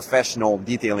a professional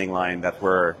detailing line that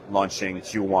we're launching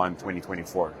Q1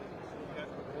 2024.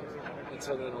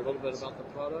 So then a little bit about the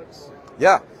products?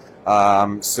 Yeah.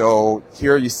 So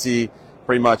here you see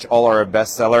pretty much all our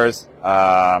best sellers.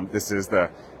 This is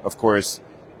of course,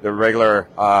 the regular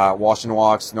wash and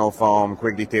walk, snow foam,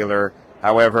 quick detailer.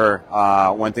 However,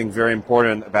 one thing very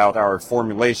important about our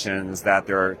formulations is that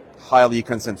they're highly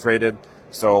concentrated,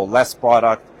 so less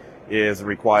product is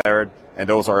required, and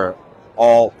those are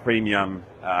all premium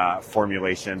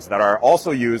formulations that are also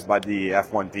used by the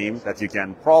F1 team that you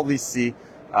can probably see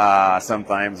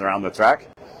sometimes around the track.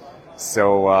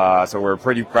 So we're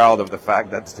pretty proud of the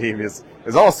fact that the team is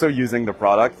also using the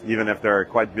product, even if they're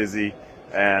quite busy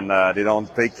and they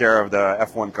don't take care of the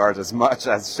F1 cars as much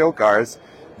as show cars,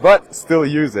 but still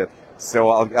use it. So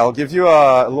I'll give you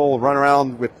a little run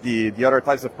around with the other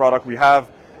types of product we have.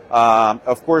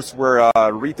 Of course, we're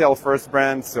a retail first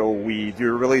brand, so we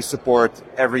do really support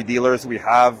every dealers we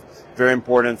have. Very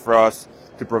important for us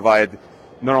to provide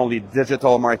not only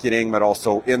digital marketing, but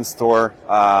also in-store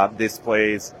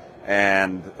displays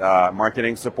and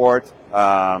marketing support.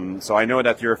 So I know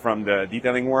that you're from the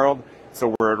detailing world,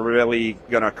 so we're really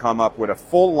going to come up with a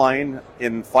full line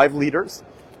in 5 liters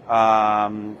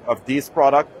of these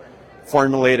products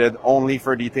formulated only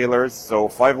for detailers. So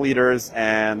 5 liters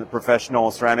and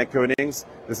professional ceramic coatings.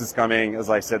 This is coming, as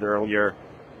I said earlier,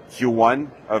 Q1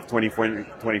 of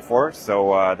 2024.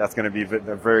 So that's going to be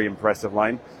a very impressive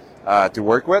line to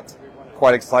work with.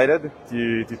 Quite excited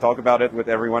to talk about it with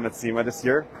everyone at SEMA this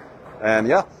year. And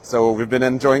yeah, so we've been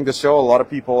enjoying the show. A lot of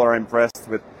people are impressed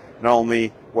with not only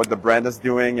what the brand is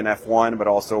doing in F1, but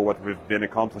also what we've been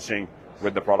accomplishing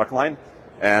with the product line.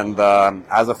 And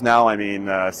as of now, I mean,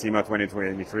 SEMA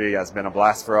 2023 has been a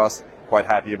blast for us. Quite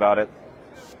happy about it.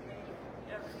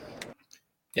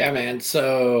 Yeah, man.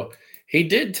 So he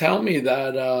did tell me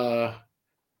that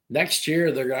next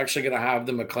year they're actually going to have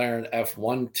the McLaren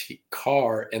F1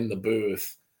 car in the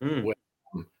booth, with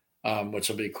them, which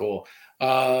will be cool.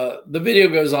 The video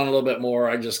goes on a little bit more.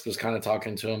 I just was kind of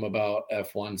talking to him about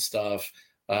F1 stuff.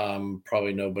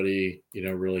 Probably nobody,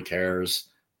 really cares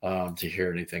to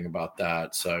hear anything about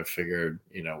that. So I figured,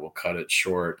 we'll cut it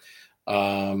short.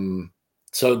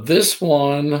 So this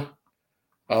one,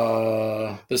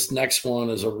 this next one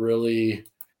is a really,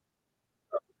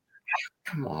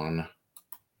 come on.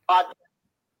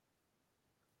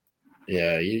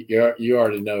 Yeah, you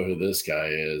already know who this guy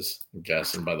is, I'm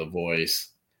guessing by the voice.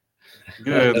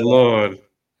 Good Lord.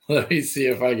 Let me see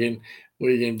if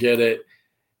we can get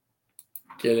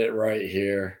it right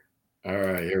here. All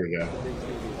right, here we go.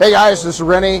 Hey guys, this is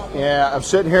Rennie. Yeah, I'm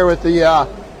sitting here with the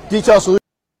Detail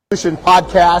Solution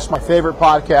podcast, my favorite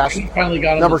podcast. We finally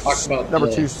got him to talk about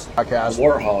number 2 podcast.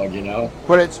 Warhog,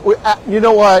 But it's, you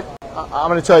know what? I'm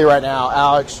going to tell you right now,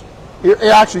 Alex. It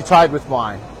actually tied with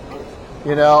mine.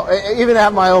 Even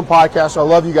at my own podcast, I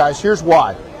love you guys. Here's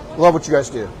why. I love what you guys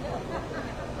do.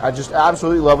 I just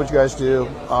absolutely love what you guys do.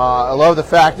 I love the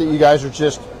fact that you guys are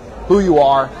just who you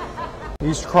are.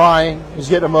 He's crying. He's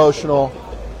getting emotional.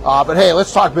 But hey,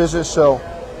 let's talk business. So,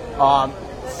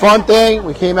 fun thing.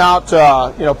 We came out,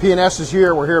 P&S is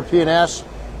here. We're here at P&S.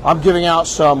 I'm giving out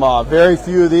some very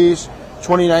few of these.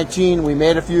 2019, we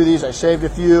made a few of these. I saved a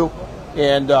few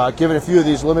and given a few of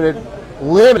these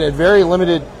very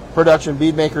limited production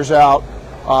bead makers out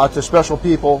to special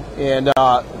people. And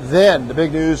then the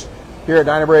big news here at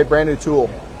Dynabrade, brand new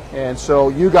tool. And so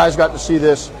you guys got to see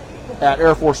this at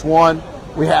Air Force One.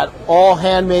 We had all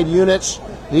handmade units.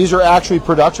 These are actually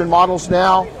production models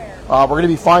now. We're going to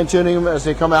be fine-tuning them as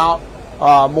they come out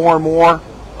more and more.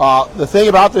 The thing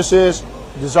about this is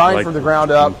designed from the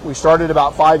ground up. We started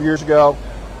about 5 years ago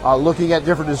looking at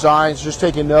different designs, just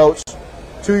taking notes.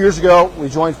 2 years ago, we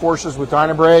joined forces with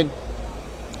Dynabrade.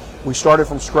 We started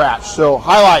from scratch. So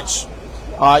highlights.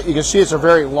 You can see it's a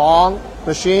very long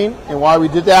machine, and why we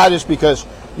did that is because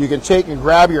you can take and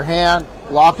grab your hand,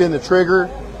 lock in the trigger,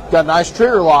 got a nice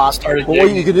trigger lock, but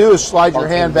what you can do is slide your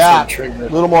hand back, a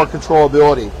little more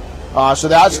controllability. So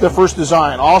that's the first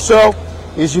design. Also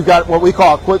is you've got what we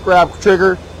call a quick grab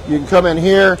trigger. You can come in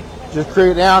here, just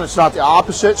create it down. It's not the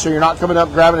opposite, so you're not coming up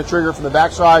grabbing a trigger from the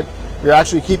backside. You're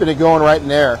actually keeping it going right in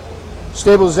there.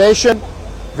 Stabilization,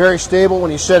 very stable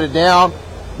when you set it down.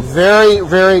 Very,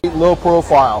 very low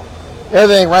profile.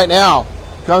 Everything right now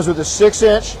comes with a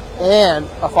 6-inch and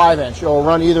a 5-inch. You'll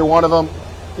run either one of them.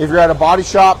 If you're at a body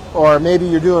shop or maybe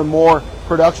you're doing more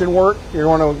production work, you're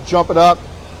going to jump it up,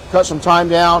 cut some time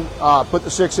down, put the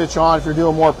 6-inch on. If you're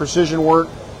doing more precision work,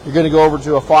 you're going to go over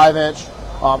to a 5-inch.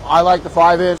 I like the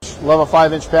 5-inch, love a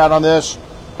 5-inch pad on this.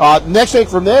 Next thing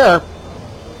from there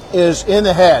is in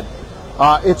the head.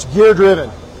 It's gear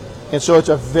driven. And so it's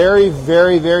a very,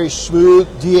 very, very smooth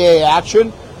DA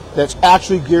action that's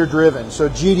actually gear driven. So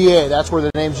GDA, that's where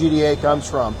the name GDA comes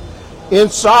from.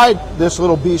 Inside this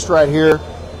little beast right here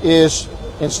is,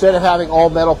 instead of having all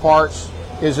metal parts,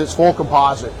 is it's full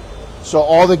composite. So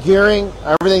all the gearing,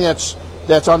 everything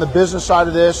that's on the business side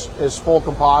of this is full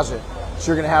composite. So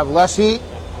you're going to have less heat.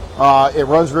 It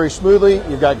runs very smoothly.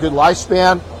 You've got good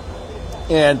lifespan,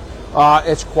 and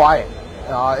it's quiet.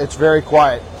 It's very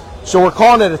quiet. So we're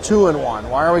calling it a 2-in-1.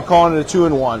 Why are we calling it a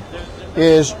 2-in-1?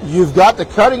 Is you've got the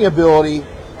cutting ability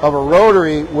of a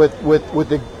rotary with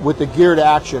the geared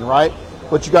action, right?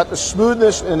 But you got the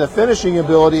smoothness and the finishing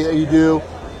ability that you do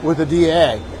with the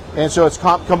DA, and so it's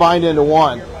combined into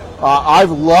one. A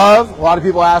lot of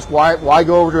people ask why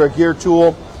go over to a geared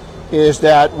tool. Is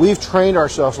that we've trained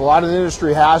ourselves. A lot of the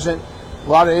industry hasn't. A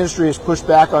lot of the industry has pushed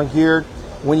back on geared.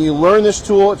 when you learn this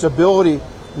tool, its ability,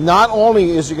 not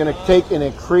only is it going to take and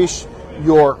increase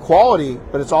your quality,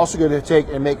 but it's also going to take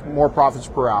and make more profits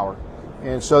per hour.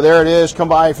 And so there it is. Come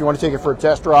by if you want to take it for a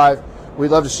test drive.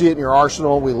 We'd love to see it in your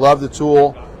arsenal. We love the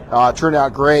tool. It turned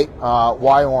out great.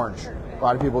 Why orange? A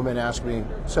lot of people have been asking me,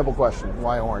 simple question,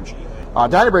 why orange?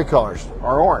 Dynabrade colors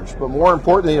are orange, but more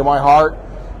importantly to my heart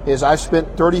is I've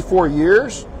spent 34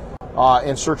 years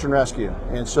in search and rescue.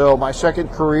 And so my second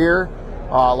career,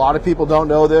 a lot of people don't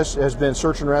know this, has been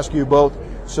search and rescue, both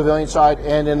civilian side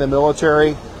and in the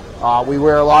military. We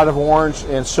wear a lot of orange,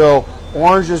 and so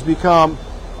orange has become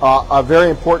a very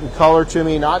important color to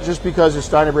me, not just because it's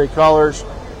Dynabrade colors,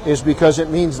 is because it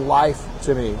means life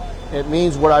to me. It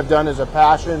means what I've done as a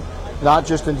passion, not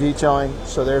just in detailing.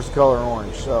 So there's the color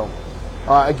orange. So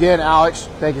again, Alex,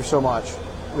 thank you so much.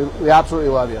 We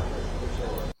absolutely love you.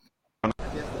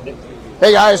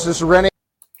 Hey guys, this is Rennie.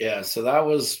 Yeah, so that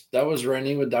was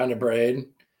Rennie with Dynabrade.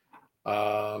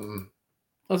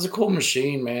 That's a cool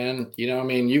machine, man. You know, I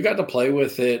mean, you got to play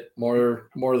with it more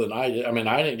than I did. I mean,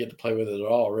 I didn't get to play with it at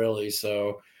all, really.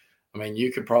 So, I mean,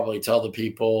 you could probably tell the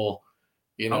people,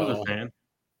 you know. I was a fan.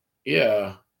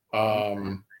 Yeah.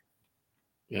 You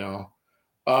know,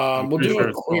 we'll do sure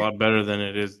it's a lot better than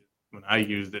it is when I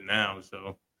used it now.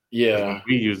 So yeah, when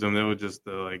we used them, they were just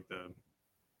the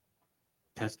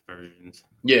test versions.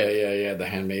 Yeah, the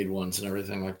handmade ones and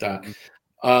everything like that.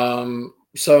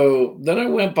 So then I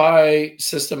went by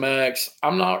System X.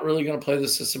 I'm not really going to play the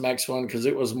System X one because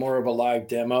it was more of a live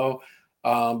demo.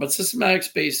 But System X,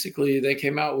 basically, they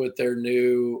came out with their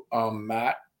new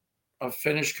matte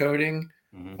finish coating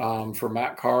for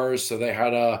matte cars. So they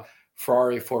had a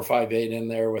Ferrari 458 in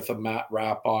there with a matte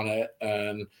wrap on it,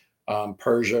 and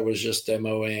Persia was just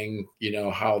demoing,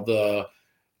 how it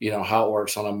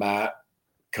works on a matte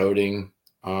coating.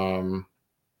 And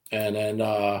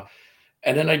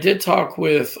then I did talk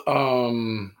with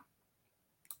Cole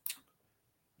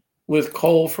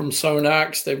from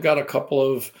Sonax. They've got a couple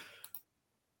of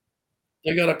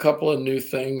new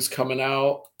things coming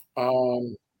out.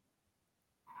 Well,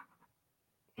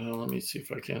 let me see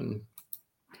if I can.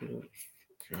 Oh,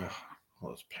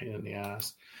 it's a pain in the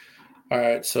ass. All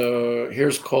right, so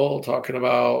here's Cole talking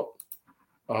about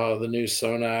the new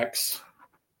Sonax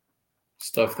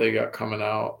stuff they got coming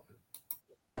out.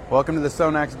 Welcome to the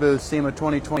Sonax booth, SEMA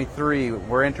 2023.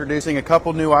 We're introducing a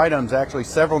couple new items, actually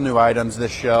several new items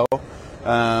this show.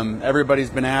 Everybody's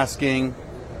been asking.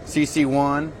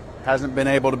 CC1 hasn't been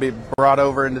able to be brought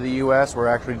over into the U.S. We're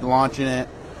actually launching it.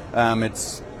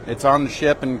 It's on the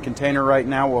ship and container right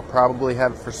now. We'll probably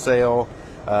have it for sale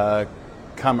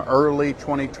come early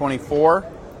 2024.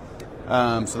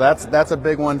 So that's a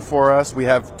big one for us. We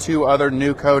have two other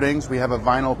new coatings. We have a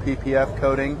vinyl PPF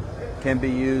coating. Can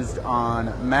be used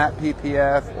on matte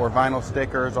PPF or vinyl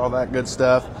stickers, all that good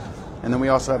stuff. And then we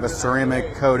also have a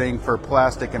ceramic coating for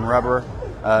plastic and rubber.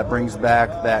 Brings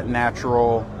back that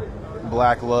natural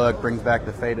black look, brings back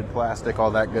the faded plastic, all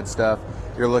that good stuff.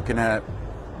 You're looking at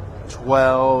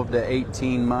 12 to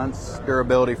 18 months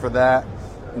durability for that.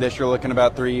 This you're looking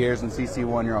about 3 years, and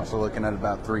CC1 you're also looking at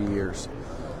about 3 years.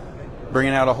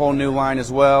 Bringing out a whole new line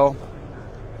as well,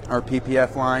 our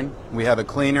PPF line. We have a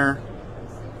cleaner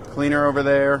over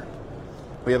there.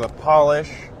 We have a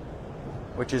polish,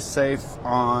 which is safe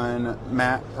on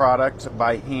matte product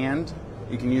by hand.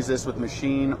 You can use this with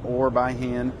machine or by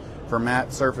hand. For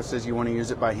matte surfaces, you want to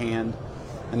use it by hand.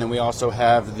 And then we also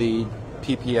have the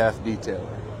PPF detailer.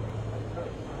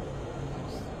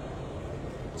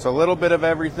 So a little bit of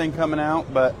everything coming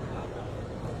out, but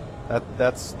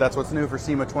that's what's new for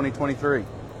SEMA 2023.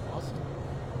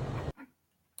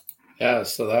 Yeah,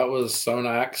 so that was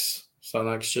Sonax.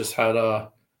 Sonax just had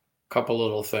a couple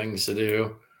little things to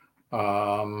do.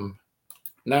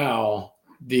 Now,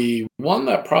 the one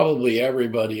that probably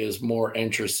everybody is more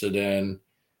interested in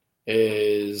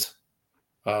is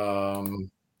Mr.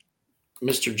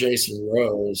 Jason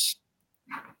Rose.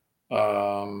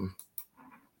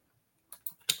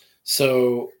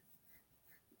 So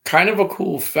kind of a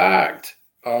cool fact.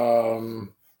 I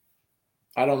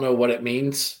don't know what it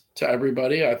means to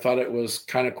everybody. I thought it was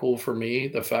kind of cool for me,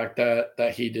 the fact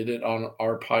that he did it on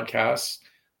our podcast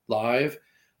live,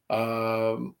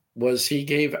 was he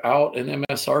gave out an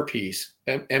MSRP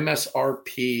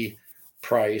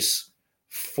price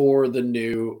for the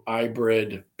new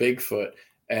hybrid Bigfoot.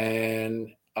 And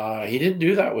he didn't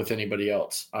do that with anybody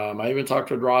else. I even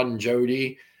talked with Rod and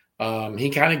Jody. He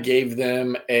kind of gave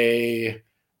them an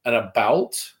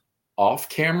about off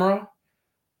camera.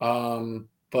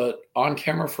 But on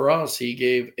camera for us, he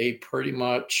gave a pretty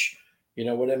much,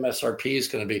 what MSRP is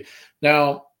going to be.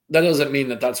 Now, that doesn't mean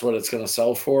that that's what it's going to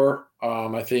sell for.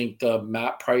 I think the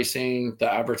map pricing,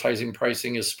 the advertising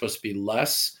pricing is supposed to be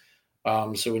less.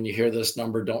 So when you hear this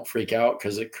number, don't freak out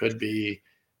because it could be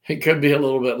a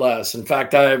little bit less. In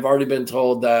fact, I've already been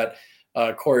told that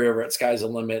Corey over at Sky's the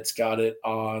Limit's got it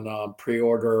on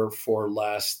pre-order for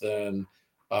less than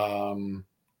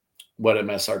what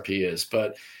MSRP is.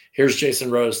 But here's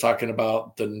Jason Rose talking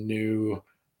about the new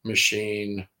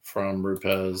machine from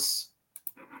Rupes.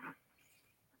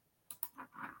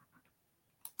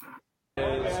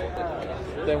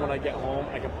 Then when I get home,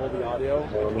 I can pull the audio.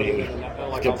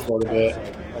 Skip forward a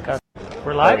bit. Okay.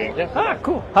 We're live? Yeah. Ah,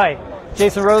 cool. Hi.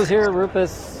 Jason Rose here,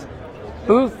 Rupes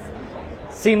booth,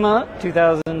 SEMA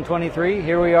 2023.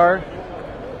 Here we are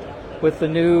with the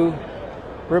new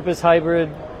Rupes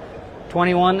Hybrid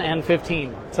 21 and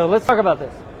 15. So let's talk about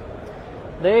this.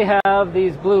 They have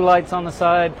these blue lights on the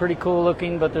side, pretty cool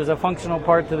looking, but there's a functional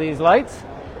part to these lights.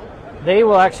 They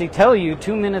will actually tell you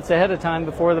 2 minutes ahead of time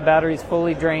before the battery's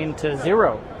fully drained to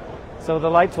 0. So the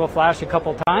lights will flash a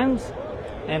couple times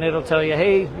and it'll tell you,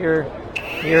 hey, your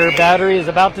battery is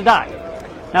about to die.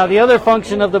 Now the other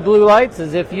function of the blue lights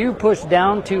is if you push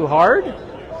down too hard,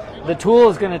 the tool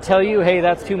is going to tell you, hey,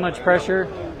 that's too much pressure.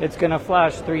 It's going to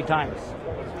flash 3 times.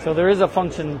 So there is a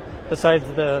function besides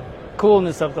the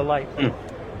coolness of the light.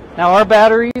 Now our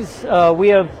batteries, we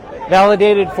have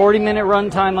validated 40-minute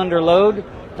runtime under load.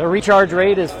 The recharge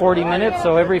rate is 40 minutes,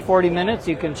 so every 40 minutes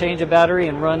you can change a battery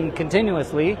and run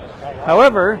continuously.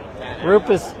 However,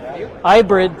 Rupes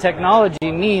hybrid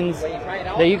technology means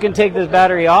that you can take this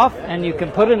battery off and you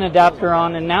can put an adapter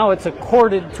on, and now it's a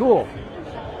corded tool.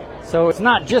 So it's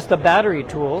not just a battery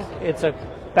tool, it's a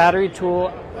battery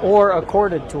tool or a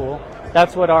corded tool.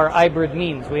 That's what our hybrid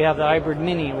means. We have the hybrid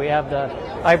mini, we have the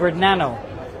hybrid nano.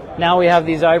 Now we have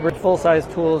these hybrid full-size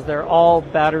tools. They're all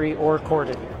battery or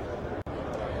corded.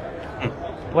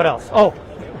 What else? Oh,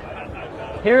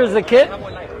 here's the kit.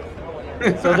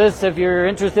 So this, if you're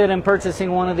interested in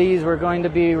purchasing one of these, we're going to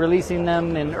be releasing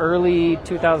them in early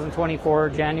 2024,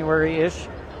 January-ish.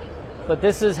 But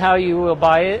this is how you will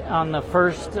buy it on the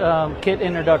first kit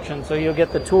introduction. So you'll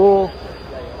get the tool,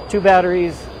 2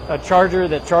 batteries, a charger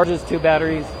that charges 2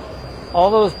 batteries,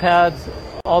 all those pads,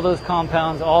 all those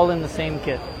compounds, all in the same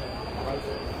kit.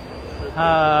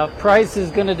 Price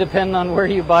is going to depend on where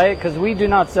you buy it because we do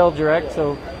not sell direct,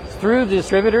 so it's through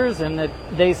distributors and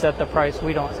they set the price.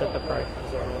 We don't set the price.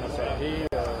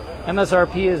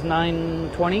 MSRP is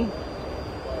 $920,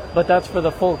 but that's for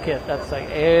the full kit. That's like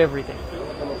everything.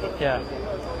 Yeah.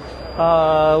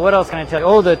 What else can I tell you?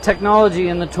 Oh, the technology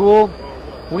in the tool.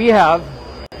 We have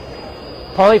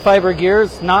polyfiber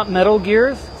gears, not metal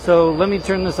gears. So let me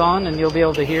turn this on and you'll be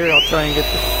able to hear. I'll try and get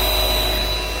this.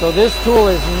 So this tool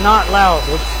is not loud.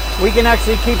 We can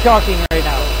actually keep talking right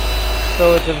now.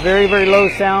 So it's a very, very low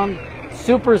sound,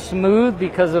 super smooth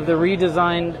because of the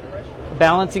redesigned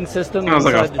balancing system. Sounds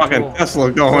like a fucking tool.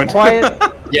 Tesla going. So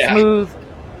quiet, smooth,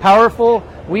 powerful.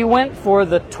 We went for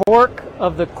the torque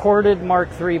of the corded Mark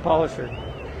III polisher.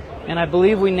 And I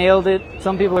believe we nailed it.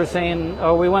 Some people are saying,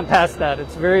 oh, we went past that.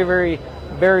 It's very, very,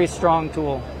 very strong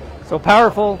tool. So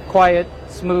powerful, quiet,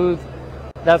 smooth.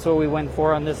 That's what we went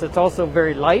for on this. It's also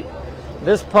very light.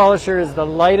 This polisher is the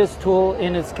lightest tool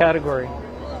in its category.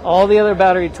 All the other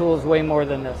battery tools weigh more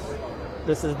than this.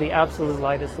 This is the absolute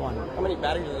lightest one. How many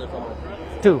batteries does it come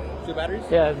with? 2. 2 batteries?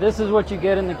 Yeah, this is what you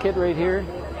get in the kit right here.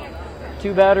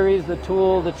 2 batteries, the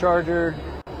tool, the charger,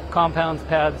 compounds,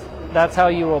 pads. That's how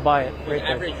you will buy it. Right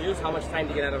average use, how much time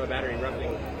to get out of a battery roughly?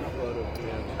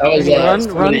 That was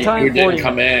run time. Who didn't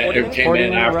come in? Who came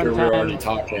in after we were already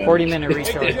talking? 40-minute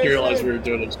recharge. Didn't realize we were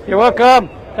doing it. You're welcome.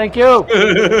 Thank you.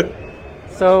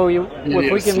 So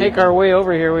if we can make our way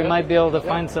over here, we might be able to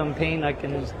find some paint. I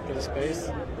can get a space.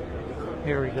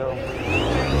 Here we go.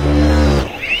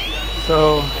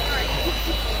 So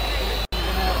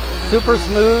super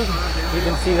smooth. You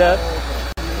can see that.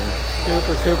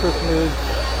 Super, super smooth.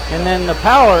 And then the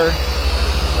power.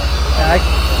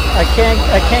 I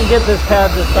can't get this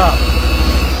pad to stop.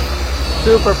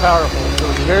 Super powerful. So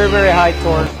it's very, very high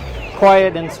torque,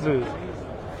 quiet and smooth.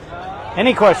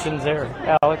 Any questions there,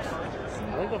 Alex?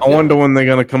 I wonder when they're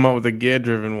gonna come up with a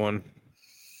gear-driven one.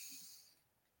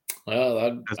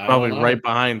 Well, that's probably right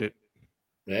behind it.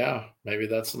 Yeah, maybe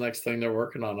that's the next thing they're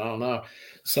working on. I don't know.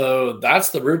 So that's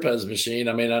the Rupes machine.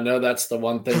 I mean, I know that's the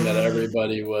one thing that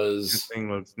everybody was. This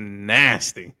thing looks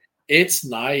nasty. It's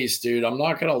nice, dude. I'm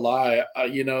not gonna lie.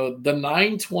 The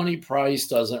 $920 price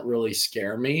doesn't really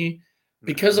scare me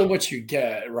because of what you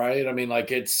get, right? I mean,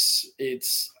 like it's.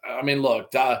 I mean,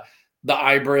 look, the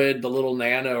hybrid, the little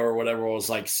nano or whatever was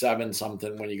like 7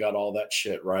 something when you got all that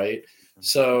shit, right?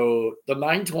 So the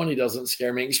 920 doesn't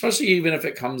scare me, especially even if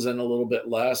it comes in a little bit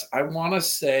less. I want to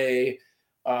say,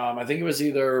 I think it was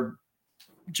either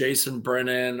Jason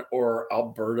Brennan or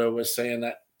Alberto was saying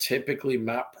that typically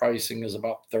map pricing is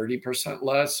about 30%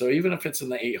 less. So even if it's in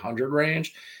the 800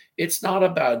 range, it's not a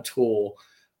bad tool.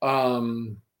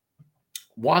 Want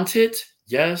it?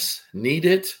 Yes. Need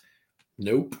it?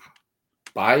 Nope.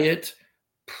 Buy it?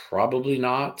 Probably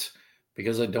not,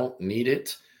 because I don't need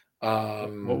it.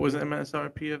 What was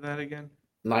MSRP of that again?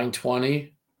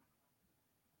 920.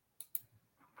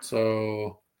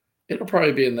 So it'll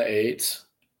probably be in the 8s.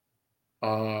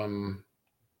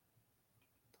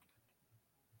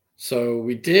 So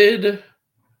we did,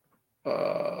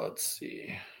 let's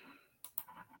see.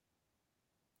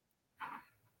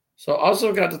 So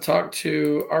also got to talk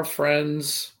to our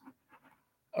friends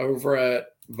over at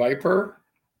Viper.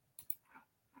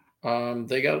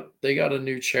 They got a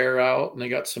new chair out, and they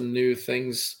got some new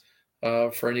things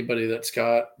for anybody that's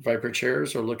got Viper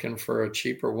chairs or looking for a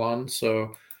cheaper one.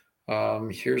 So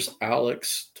here's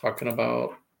Alex talking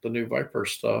about the new Viper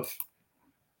stuff.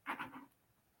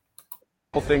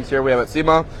 Couple things here we have at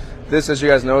SEMA. This, as you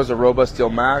guys know, is a Robust Steel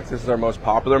Max. This is our most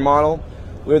popular model.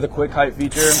 We have the quick height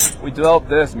feature. We developed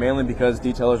this mainly because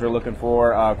detailers are looking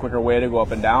for a quicker way to go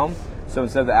up and down. So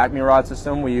instead of the Acme rod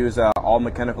system, we use all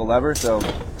mechanical levers. So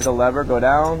hit the lever, go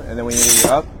down, and then when you need it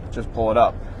up, just pull it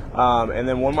up. And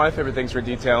then one of my favorite things for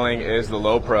detailing is the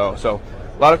Low Pro. So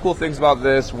a lot of cool things about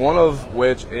this, one of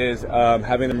which is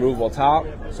having the removable top.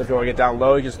 So if you want to get down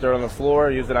low, you just throw it on the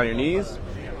floor, use it on your knees.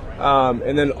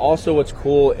 And then also what's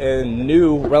cool and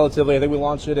new relatively, I think we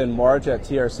launched it in March at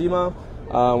TR SEMA.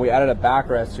 We added a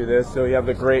backrest to this, so you have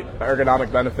the great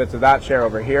ergonomic benefits of that chair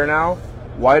over here now.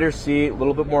 Wider seat, a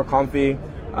little bit more comfy.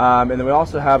 And then we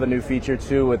also have a new feature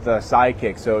too with the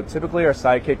sidekick. So typically our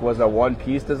sidekick was a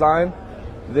one-piece design.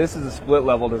 This is a split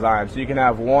level design. So you can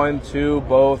have 1, 2,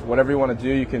 both, whatever you want to do.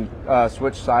 You can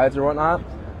switch sides or whatnot.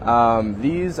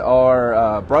 These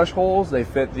are brush holes. They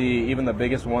fit even the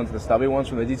biggest ones, the stubby ones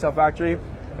from the detail factory.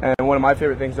 And one of my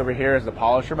favorite things over here is the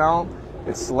polisher mount.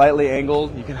 It's slightly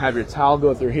angled. You can have your towel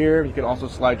go through here. You can also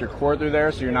slide your cord through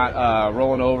there so you're not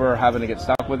rolling over or having to get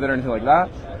stuck with it or anything like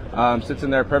that. Sits in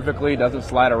there perfectly, doesn't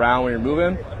slide around when you're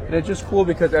moving. And it's just cool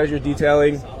because as you're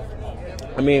detailing,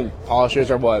 I mean, polishers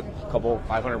are what, a couple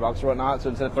 $500 or whatnot. So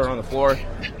instead of throwing it on the floor,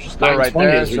 just throw it right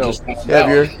there. So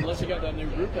Unless you got that new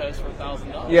Rupes for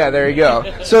 $1,000. yeah, there you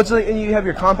go. So it's like, and you have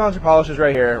your compounds or polishers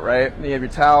right here, right? And you have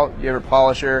your towel, you have your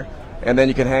polisher, and then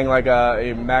you can hang like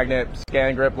a magnet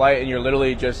scan grip light, and you're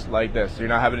literally just like this. So you're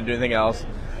not having to do anything else.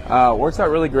 Works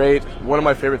out really great. One of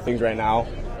my favorite things right now.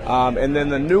 And then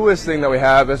the newest thing that we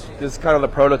have is kind of the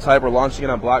prototype. We're launching it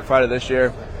on Black Friday this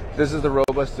year. This is the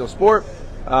Robust Steel Sport.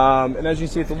 And as you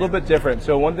see, it's a little bit different.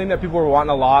 So one thing that people were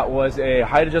wanting a lot was a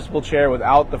height adjustable chair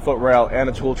without the foot rail and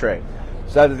a tool tray.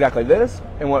 So that's exactly this.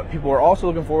 And what people were also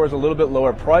looking for is a little bit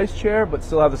lower price chair, but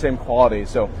still have the same quality.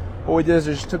 So what we did is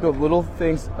just took a little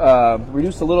things,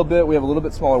 reduced a little bit. We have a little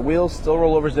bit smaller wheels, still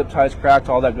rollover, zip ties, cracked,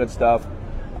 all that good stuff.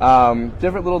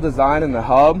 Different little design in the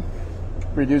hub,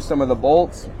 reduced some of the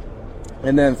bolts,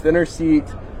 and then thinner seat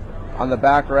on the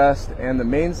backrest and the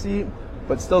main seat,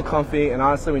 but still comfy. And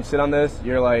honestly, when you sit on this,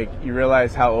 you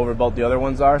realize how overbuilt the other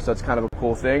ones are. So it's kind of a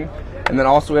cool thing. And then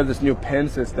also we have this new pin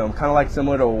system, kind of like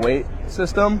similar to a weight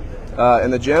system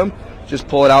in the gym. Just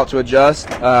pull it out to adjust.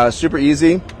 Super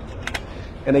easy.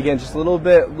 And again, just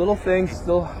little things,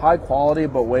 still high quality,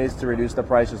 but ways to reduce the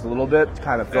price just a little bit to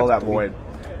kind of fill that void.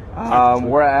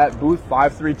 We're at booth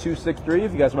 53263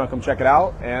 if you guys want to come check it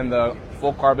out, and the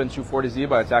full carbon 240Z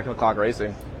by Attack the Clock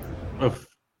Racing. Oof.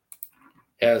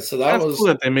 Yeah, so That's cool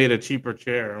that they made a cheaper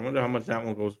chair. I wonder how much that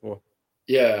one goes for.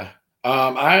 Yeah.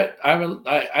 I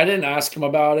didn't ask him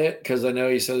about it because I know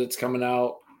he said it's coming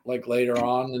out like later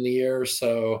on in the year.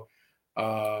 So,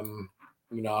 I'm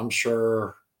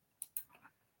sure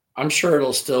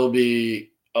it'll still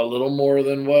be a little more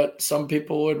than what some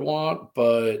people would want,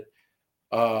 but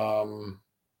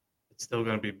it's still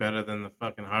going to be better than the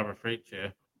fucking Harbor Freight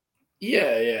chair.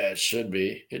 Yeah, it should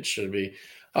be. It should be.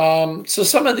 So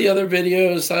some of the other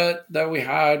videos that we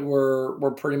had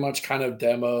were pretty much kind of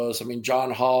demos. I mean, John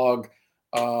Hogg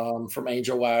from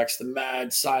Angel Wax, the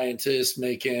mad scientist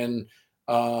making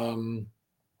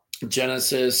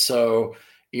Genesis. So,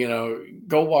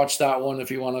 go watch that one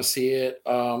if you want to see it.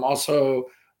 Also,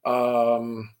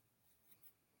 I'm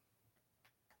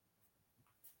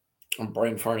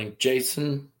brain farting.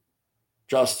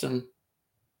 Justin.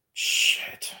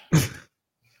 Shit.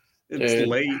 It's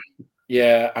late.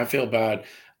 Yeah, I feel bad.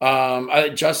 I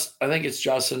think it's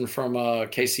Justin from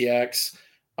KCX.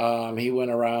 He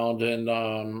went around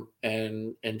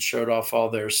and showed off all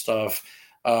their stuff.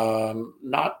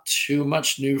 Not too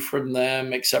much new from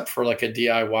them except for like a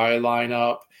DIY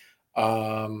lineup.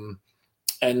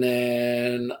 And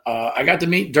then I got to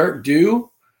meet Dirk Dew.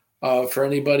 For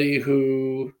anybody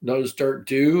who knows Dirk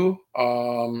Dew,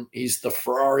 he's the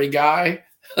Ferrari guy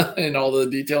in all the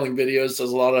detailing videos,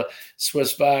 does a lot of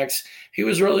Swissbacks. He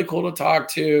was really cool to talk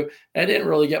to. I didn't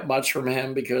really get much from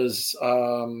him because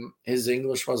his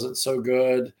English wasn't so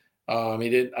good. I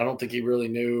don't think he really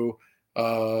knew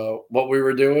what we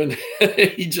were doing.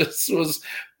 He just was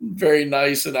very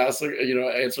nice and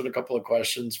answered a couple of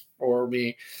questions for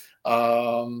me.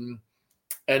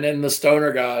 And then the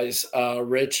Stoner guys,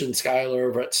 Rich and Skylar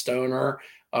over at Stoner,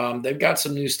 they've got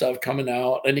some new stuff coming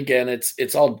out. And again,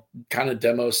 it's all kind of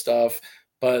demo stuff,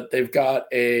 but they've got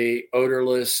a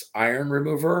odorless iron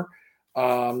remover.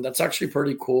 That's actually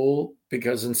pretty cool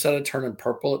because instead of turning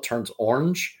purple, it turns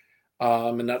orange.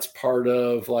 And that's part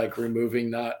of like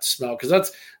removing that smell.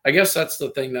 Cause I guess that's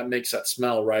the thing that makes that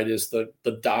smell, right? Is the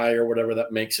dye or whatever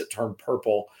that makes it turn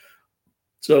purple.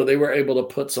 So they were able to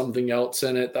put something else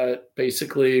in it that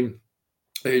basically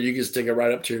you can stick it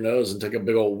right up to your nose and take a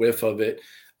big old whiff of it.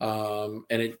 And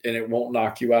it won't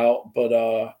knock you out,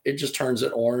 but it just turns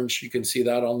it orange. You can see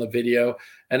that on the video.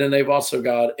 And then they've also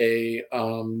got a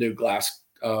new glass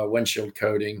windshield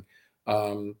coating.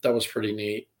 That was pretty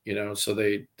neat, so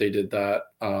they did that.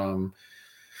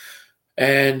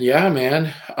 And yeah,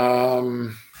 man,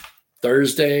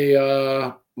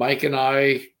 Thursday, Mike and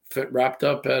I wrapped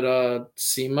up at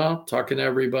SEMA, talking to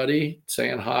everybody,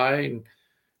 saying hi and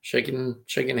shaking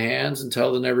hands and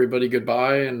telling everybody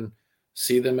goodbye and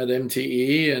see them at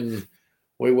MTE. And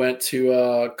we went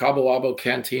to Cabo Wabo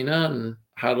Cantina and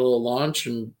had a little lunch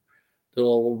and did a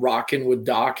little rocking with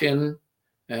Dockin.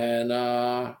 And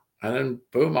then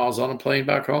boom, I was on a plane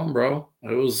back home, bro.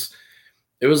 It was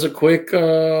a quick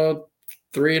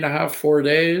 3.5, 4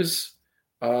 days.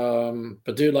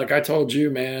 But dude, like I told you,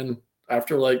 man,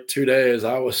 after like 2 days,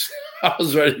 I was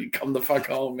ready to come the fuck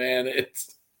home, man.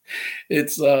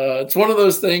 It's one of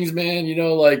those things, man,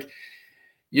 like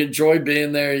you enjoy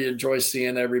being there, you enjoy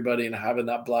seeing everybody and having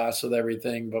that blast with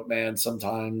everything. But man,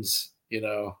 sometimes,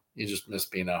 you just miss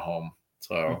being at home.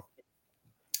 So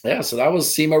yeah, so that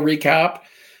was SEMA recap.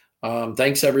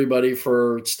 Thanks everybody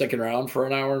for sticking around for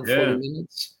an hour and 40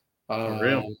 minutes. For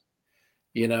real.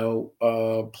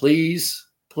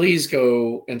 Please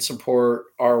go and support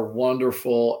our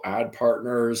wonderful ad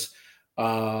partners.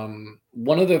 One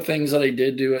of the things that I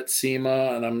did do at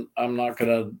SEMA, and I'm not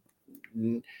going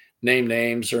to name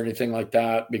names or anything like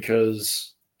that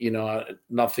because,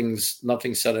 nothing's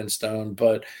set in stone.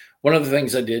 But one of the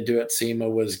things I did do at SEMA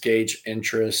was gauge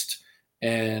interest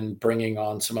and bringing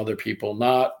on some other people.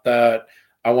 Not that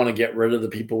I want to get rid of the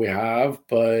people we have,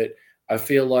 but I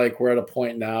feel like we're at a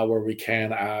point now where we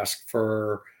can ask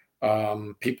for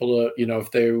people to,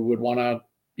 if they would want to,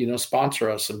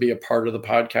 sponsor us and be a part of the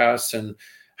podcast and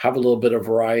have a little bit of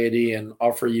variety and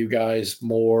offer you guys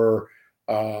more,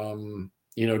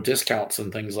 discounts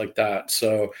and things like that.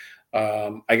 So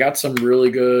I got some really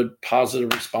good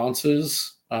positive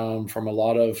responses from a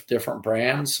lot of different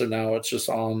brands. So now it's just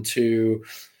on to,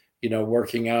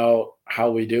 working out how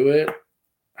we do it,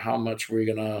 how much we're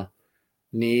going to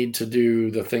need to do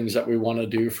the things that we want to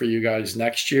do for you guys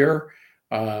next year,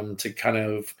 to kind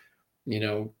of,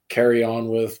 carry on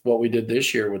with what we did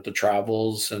this year with the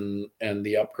travels and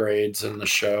the upgrades and the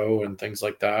show and things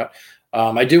like that.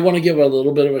 I do want to give a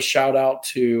little bit of a shout out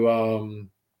to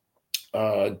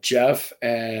Jeff,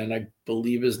 and I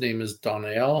believe his name is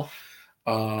Donnell.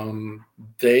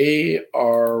 They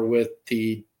are with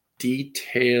the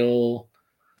Detailers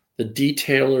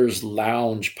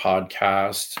Lounge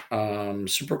podcast.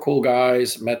 Super cool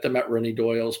guys. Met them at Rennie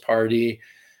Doyle's party.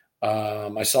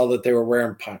 I saw that they were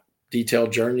wearing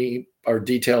Detailers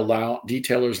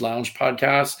Lounge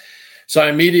podcast. So I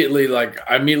immediately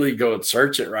go and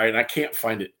search it, right? And I can't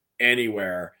find it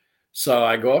anywhere. So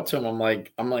I go up to them. I'm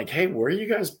like, hey, where's your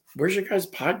guys'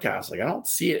 podcast? Like, I don't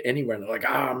see it anywhere. And they're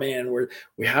like, man,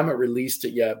 we haven't released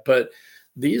it yet. But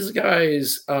these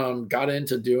guys got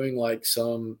into doing like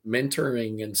some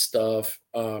mentoring and stuff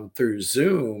through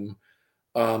Zoom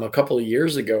a couple of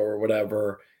years ago or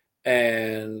whatever.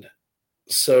 And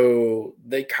so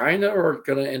they kind of are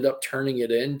going to end up turning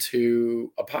it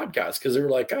into a podcast because they were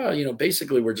like,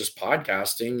 basically we're just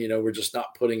podcasting, we're just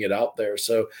not putting it out there.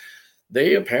 So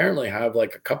they apparently have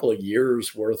like a couple of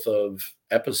years worth of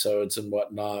episodes and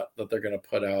whatnot that they're going to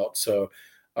put out. So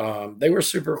they were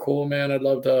super cool, man.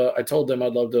 I told them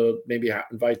I'd love to maybe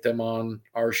invite them on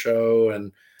our show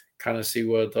and kind of see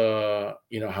what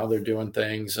how they're doing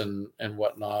things and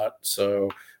whatnot. So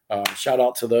shout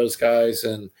out to those guys,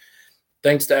 and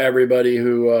thanks to everybody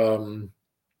who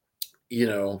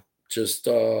just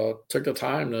took the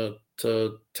time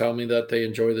to tell me that they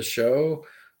enjoy the show.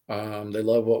 They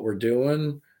love what we're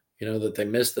doing. That they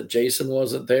missed that Jason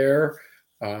wasn't there.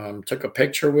 Took a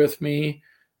picture with me.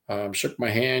 Shook my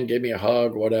hand, gave me a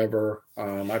hug, whatever.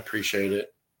 I appreciate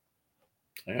it.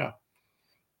 Yeah.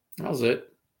 That was it.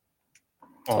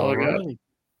 That's all I got.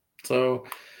 So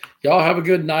y'all have a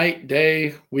good night,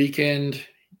 day, weekend,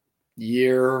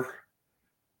 year,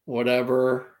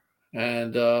 whatever.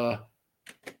 And we'll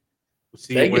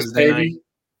see Vegas, you Wednesday baby. night.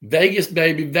 Vegas,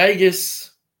 baby.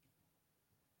 Vegas.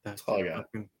 That's all I got.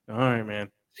 All right, man.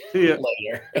 See ya.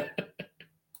 Later.